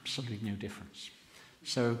 Absolutely no difference.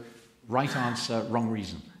 So, right answer, wrong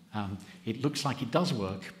reason. It looks like it does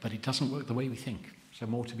work, but it doesn't work the way we think. So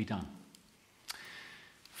more to be done.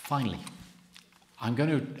 Finally, I'm going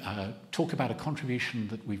to talk about a contribution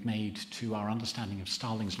that we've made to our understanding of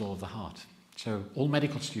Starling's law of the heart. So all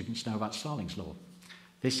medical students know about Starling's law.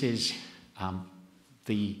 This is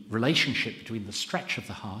the relationship between the stretch of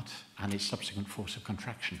the heart and its subsequent force of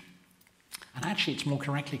contraction. And actually, it's more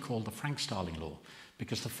correctly called the Frank-Starling law,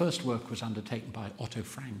 because the first work was undertaken by Otto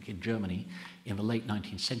Frank in Germany in the late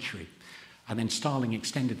 19th century. And then Starling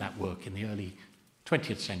extended that work in the early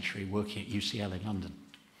 20th century, working at UCL in London.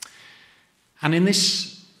 And in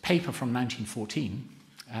this paper from 1914,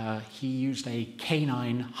 he used a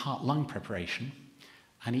canine heart-lung preparation,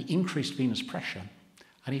 and he increased venous pressure,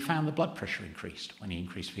 and he found the blood pressure increased when he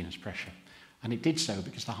increased venous pressure. And it did so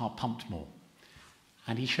because the heart pumped more.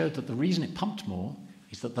 And he showed that the reason it pumped more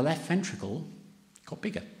is that the left ventricle got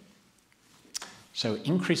bigger. So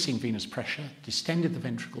increasing venous pressure distended the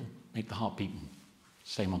ventricle, made the heart beat more.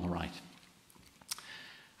 Same on the right.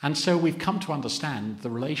 And so we've come to understand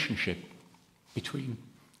the relationship between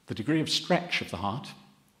the degree of stretch of the heart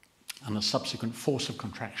and the subsequent force of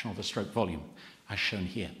contraction of the stroke volume, as shown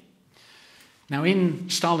here. Now, in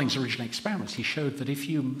Starling's original experiments, he showed that if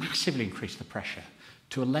you massively increase the pressure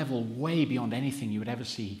to a level way beyond anything you would ever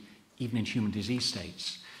see even in human disease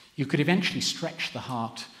states, you could eventually stretch the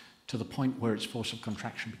heart to the point where its force of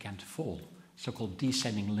contraction began to fall, so-called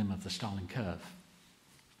descending limb of the Starling curve.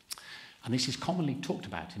 And this is commonly talked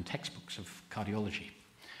about in textbooks of cardiology.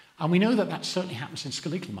 And we know that that certainly happens in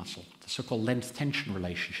skeletal muscle, the so-called length-tension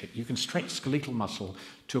relationship. You can stretch skeletal muscle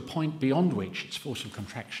to a point beyond which its force of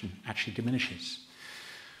contraction actually diminishes.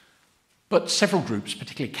 But several groups,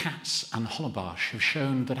 particularly Katz and Hollenbach, have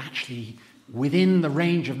shown that actually within the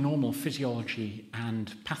range of normal physiology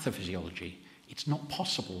and pathophysiology, it's not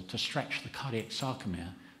possible to stretch the cardiac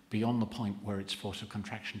sarcomere beyond the point where its force of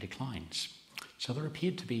contraction declines. So there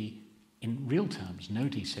appeared to be, in real terms, no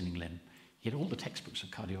descending limb, yet all the textbooks of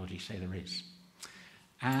cardiology say there is.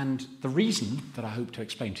 And the reason that I hope to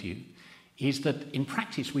explain to you is that in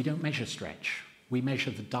practice we don't measure stretch. We measure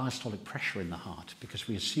the diastolic pressure in the heart because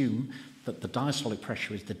we assume that the diastolic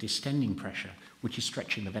pressure is the distending pressure which is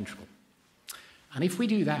stretching the ventricle. And if we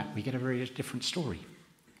do that, we get a very different story.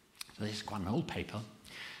 So this is quite an old paper,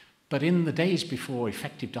 but in the days before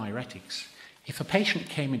effective diuretics, if a patient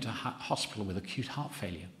came into hospital with acute heart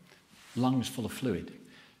failure, lungs full of fluid,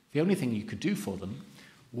 the only thing you could do for them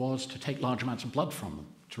was to take large amounts of blood from them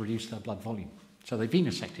to reduce their blood volume. So they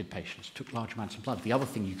venosected patients, took large amounts of blood. The other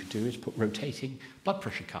thing you could do is put rotating blood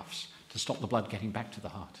pressure cuffs to stop the blood getting back to the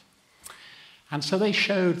heart. And so they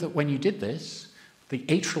showed that when you did this, the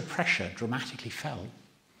atrial pressure dramatically fell.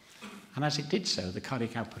 And as it did so, the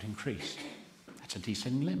cardiac output increased. That's a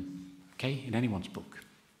descending limb, okay, in anyone's book.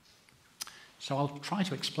 So I'll try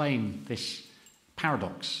to explain this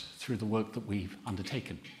paradox through the work that we've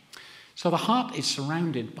undertaken. So the heart is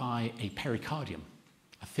surrounded by a pericardium,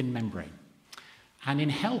 a thin membrane. And in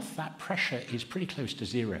health, that pressure is pretty close to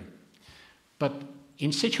zero. But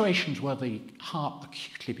in situations where the heart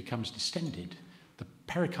acutely becomes distended, the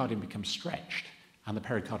pericardium becomes stretched and the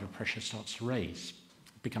pericardial pressure starts to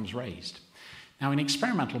becomes raised. Now, in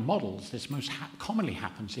experimental models, this most commonly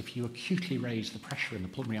happens if you acutely raise the pressure in the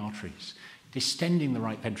pulmonary arteries, distending the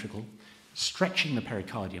right ventricle, stretching the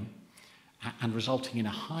pericardium, and resulting in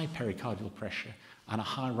a high pericardial pressure and a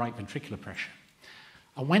high right ventricular pressure.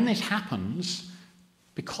 And when this happens,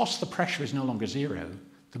 because the pressure is no longer zero,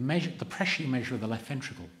 the pressure you measure of the left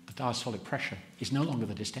ventricle, the diastolic pressure, is no longer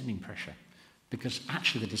the distending pressure, because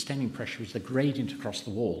actually the distending pressure is the gradient across the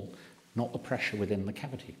wall, not the pressure within the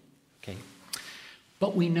cavity. Okay?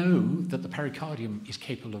 But we know that the pericardium is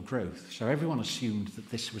capable of growth, so everyone assumed that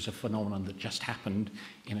this was a phenomenon that just happened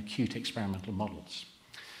in acute experimental models.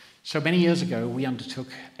 So many years ago, we undertook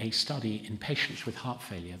a study in patients with heart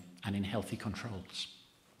failure and in healthy controls.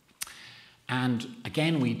 And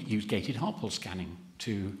again, we used gated heart pulse scanning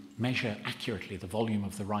to measure accurately the volume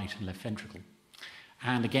of the right and left ventricle.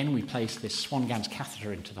 And again, we placed this Swan-Ganz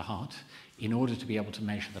catheter into the heart in order to be able to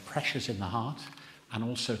measure the pressures in the heart and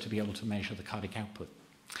also to be able to measure the cardiac output.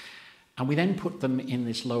 And we then put them in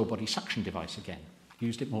this lower body suction device again,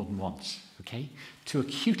 used it more than once, okay, to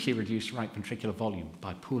acutely reduce right ventricular volume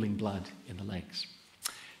by pooling blood in the legs.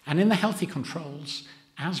 And in the healthy controls,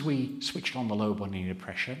 as we switched on the lower body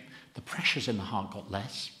pressure, the pressures in the heart got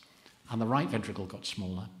less, and the right ventricle got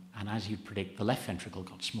smaller, and as you'd predict, the left ventricle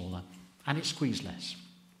got smaller, and it squeezed less.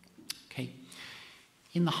 Okay.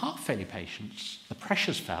 In the heart failure patients, the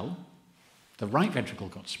pressures fell, the right ventricle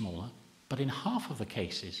got smaller, but in half of the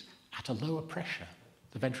cases, at a lower pressure,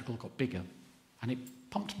 the ventricle got bigger, and it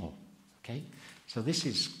pumped more. Okay. So this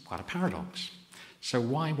is quite a paradox. So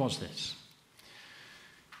why was this?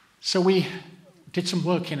 So we did some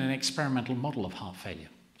work in an experimental model of heart failure,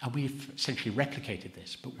 and we've essentially replicated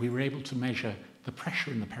this, but we were able to measure the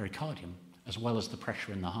pressure in the pericardium as well as the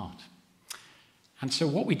pressure in the heart. And so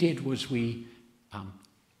what we did was we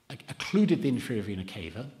occluded the inferior vena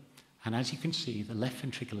cava, and as you can see, the left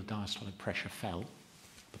ventricular diastolic pressure fell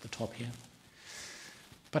at the top here.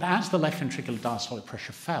 But as the left ventricular diastolic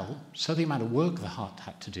pressure fell, so the amount of work the heart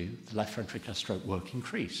had to do, the left ventricular stroke work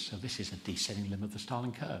increased. So this is a descending limb of the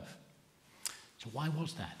Starling curve. So why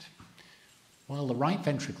was that? Well, the right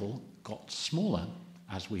ventricle got smaller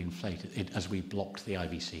as we inflated it, as we blocked the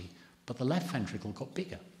IVC, but the left ventricle got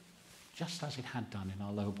bigger, just as it had done in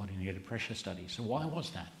our lower body negative pressure study. So why was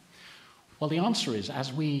that? Well, the answer is,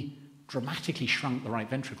 as we dramatically shrunk the right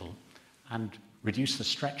ventricle and reduced the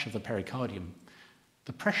stretch of the pericardium,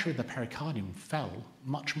 the pressure in the pericardium fell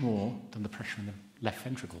much more than the pressure in the left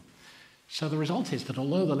ventricle. So the result is that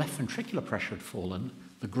although the left ventricular pressure had fallen,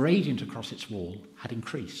 the gradient across its wall had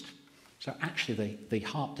increased. So actually the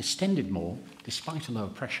heart distended more despite a lower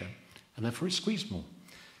pressure, and therefore it squeezed more.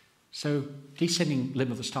 So descending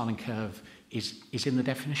limb of the Starling curve is in the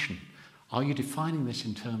definition. Are you defining this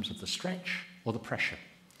in terms of the stretch or the pressure?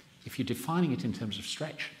 If you're defining it in terms of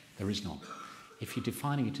stretch, there is none. If you're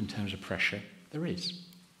defining it in terms of pressure, there is.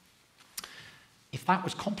 If that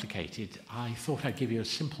was complicated, I thought I'd give you a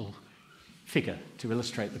simple figure to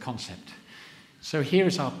illustrate the concept. So here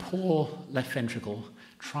is our poor left ventricle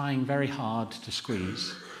trying very hard to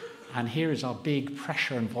squeeze, and here is our big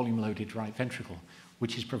pressure and volume loaded right ventricle,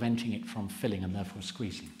 which is preventing it from filling and therefore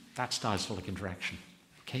squeezing. That's diastolic interaction.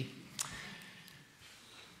 Okay?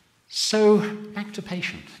 So back to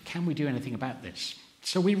patient. Can we do anything about this?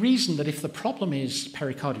 So we reasoned that if the problem is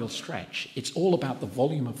pericardial stretch, it's all about the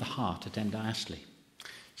volume of the heart at end diastole.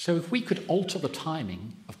 So if we could alter the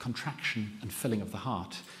timing of contraction and filling of the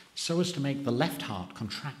heart so as to make the left heart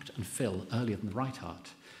contract and fill earlier than the right heart,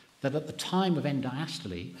 that at the time of end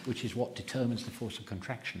diastole, which is what determines the force of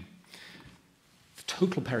contraction, the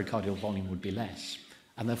total pericardial volume would be less,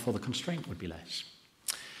 and therefore the constraint would be less.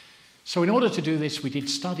 So in order to do this, we did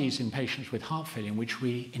studies in patients with heart failure in which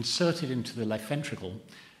we inserted into the left ventricle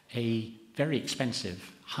a very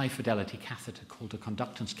expensive high-fidelity catheter called a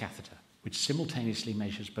conductance catheter, which simultaneously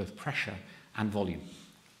measures both pressure and volume.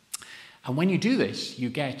 And when you do this, you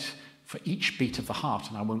get, for each beat of the heart,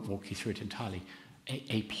 and I won't walk you through it entirely,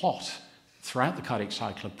 a plot throughout the cardiac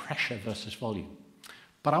cycle of pressure versus volume.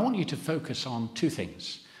 But I want you to focus on two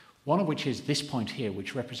things. One of which is this point here,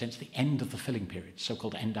 which represents the end of the filling period,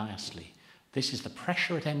 so-called end diastole. This is the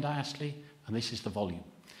pressure at end diastole, and this is the volume.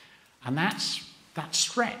 And that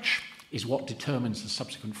stretch is what determines the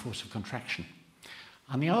subsequent force of contraction.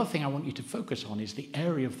 And the other thing I want you to focus on is the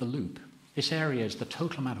area of the loop. This area is the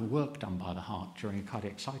total amount of work done by the heart during a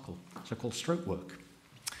cardiac cycle, so-called stroke work.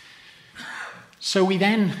 So we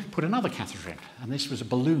then put another catheter in, and this was a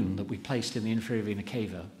balloon that we placed in the inferior vena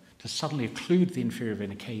cava to suddenly occlude the inferior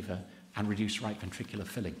vena cava and reduce right ventricular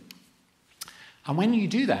filling. And when you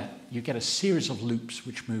do that, you get a series of loops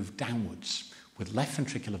which move downwards, with left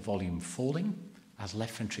ventricular volume falling as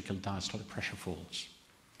left ventricular diastolic pressure falls.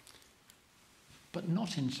 But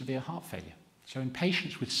not in severe heart failure. So in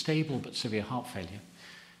patients with stable but severe heart failure,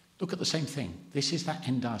 look at the same thing. This is that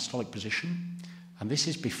end diastolic position, and this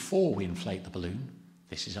is before we inflate the balloon.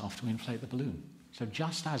 This is after we inflate the balloon. So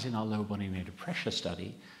just as in our lower body negative pressure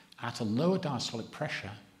study, at a lower diastolic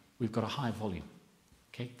pressure, we've got a higher volume.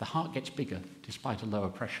 Okay? The heart gets bigger despite a lower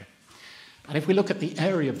pressure. And if we look at the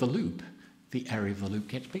area of the loop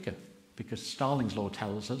gets bigger, because Starling's law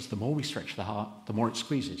tells us the more we stretch the heart, the more it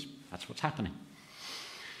squeezes. That's what's happening.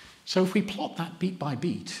 So if we plot that beat by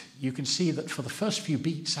beat, you can see that for the first few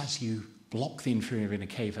beats, as you block the inferior vena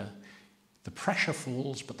cava, the pressure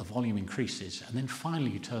falls, but the volume increases, and then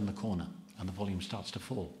finally you turn the corner, and the volume starts to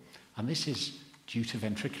fall. And this is due to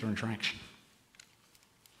ventricular interaction.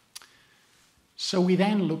 So we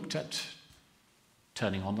then looked at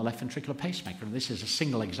turning on the left ventricular pacemaker, and this is a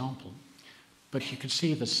single example. But you can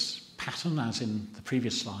see this pattern as in the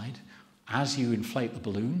previous slide. As you inflate the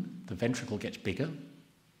balloon, the ventricle gets bigger,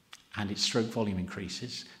 and its stroke volume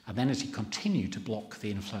increases, and then as you continue to block the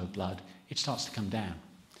inflow of blood, it starts to come down.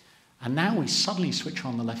 And now we suddenly switch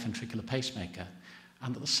on the left ventricular pacemaker,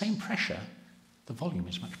 and at the same pressure, the volume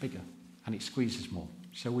is much bigger, and it squeezes more.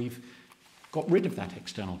 So we've got rid of that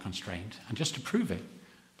external constraint, and just to prove it,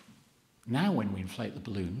 now when we inflate the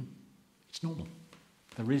balloon, it's normal.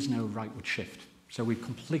 There is no rightward shift. So we've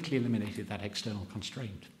completely eliminated that external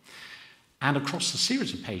constraint. And across the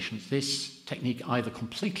series of patients, this technique either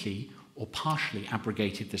completely or partially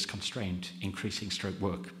abrogated this constraint, increasing stroke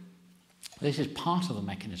work. This is part of the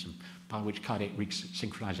mechanism by which cardiac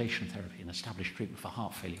resynchronization therapy, an established treatment for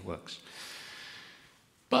heart failure, works.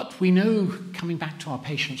 But we know, coming back to our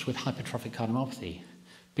patients with hypertrophic cardiomyopathy,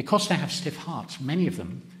 because they have stiff hearts, many of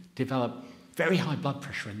them develop very high blood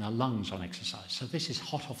pressure in their lungs on exercise. So this is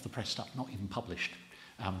hot off the press stuff, not even published,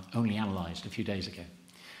 only analysed a few days ago.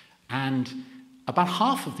 And about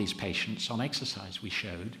half of these patients on exercise, we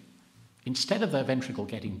showed, instead of their ventricle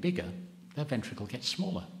getting bigger, their ventricle gets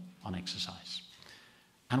smaller on exercise.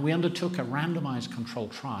 And we undertook a randomized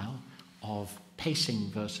controlled trial of pacing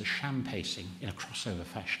versus sham pacing in a crossover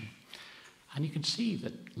fashion. And you can see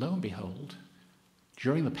that, lo and behold,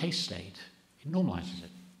 during the pace state, it normalizes it.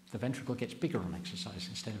 The ventricle gets bigger on exercise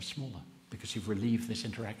instead of smaller because you've relieved this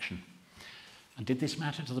interaction. And did this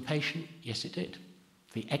matter to the patient? Yes, it did.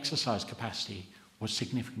 The exercise capacity was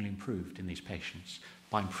significantly improved in these patients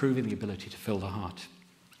by improving the ability to fill the heart.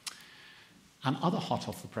 And other hot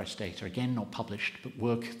off the press data, again not published, but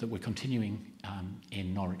work that we're continuing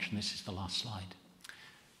in Norwich, and this is the last slide.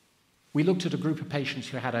 We looked at a group of patients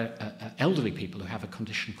who had elderly people who have a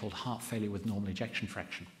condition called heart failure with normal ejection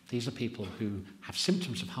fraction. These are people who have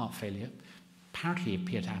symptoms of heart failure, apparently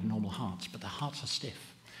appear to have normal hearts, but their hearts are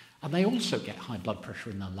stiff. And they also get high blood pressure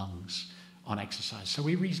in their lungs on exercise, so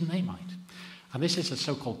we reason they might. And this is a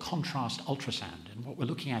so-called contrast ultrasound, and what we're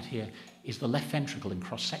looking at here is the left ventricle in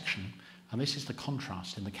cross-section, and this is the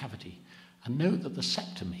contrast in the cavity. And note that the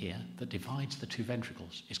septum here that divides the two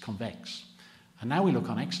ventricles is convex. And now we look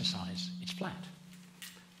on exercise, it's flat.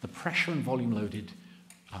 The pressure and volume loaded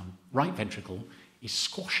right ventricle is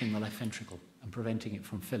squashing the left ventricle and preventing it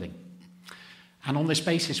from filling. And on this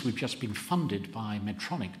basis, we've just been funded by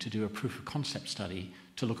Medtronic to do a proof of concept study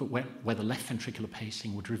to look at whether left ventricular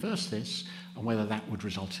pacing would reverse this and whether that would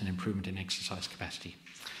result in improvement in exercise capacity.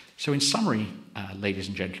 So in summary, ladies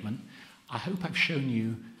and gentlemen, I hope I've shown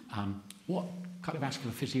you what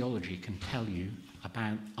cardiovascular physiology can tell you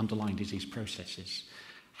about underlying disease processes,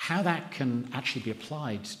 how that can actually be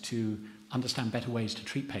applied to understand better ways to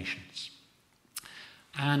treat patients.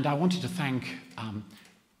 And I wanted to thank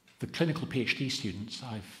the clinical PhD students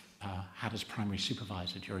I've had as primary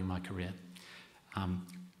supervisor during my career,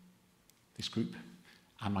 this group,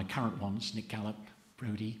 and my current ones, Nick Gallup,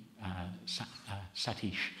 Brody,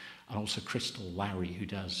 Satish, and also Crystal Lowry, who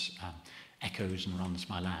does echoes and runs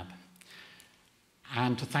my lab.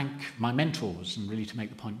 And to thank my mentors, and really to make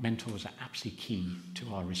the point, mentors are absolutely key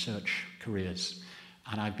to our research careers.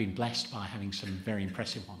 And I've been blessed by having some very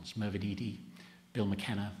impressive ones, Mervyn Eady, Bill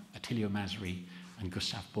McKenna, Attilio Masri, and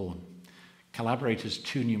Gustav Born. Collaborators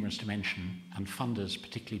too numerous to mention, and funders,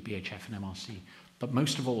 particularly BHF and MRC. But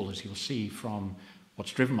most of all, as you'll see from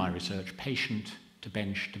what's driven my research, patient to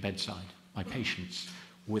bench to bedside, my patients,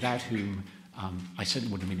 without whom I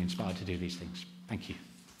certainly wouldn't have been inspired to do these things. Thank you.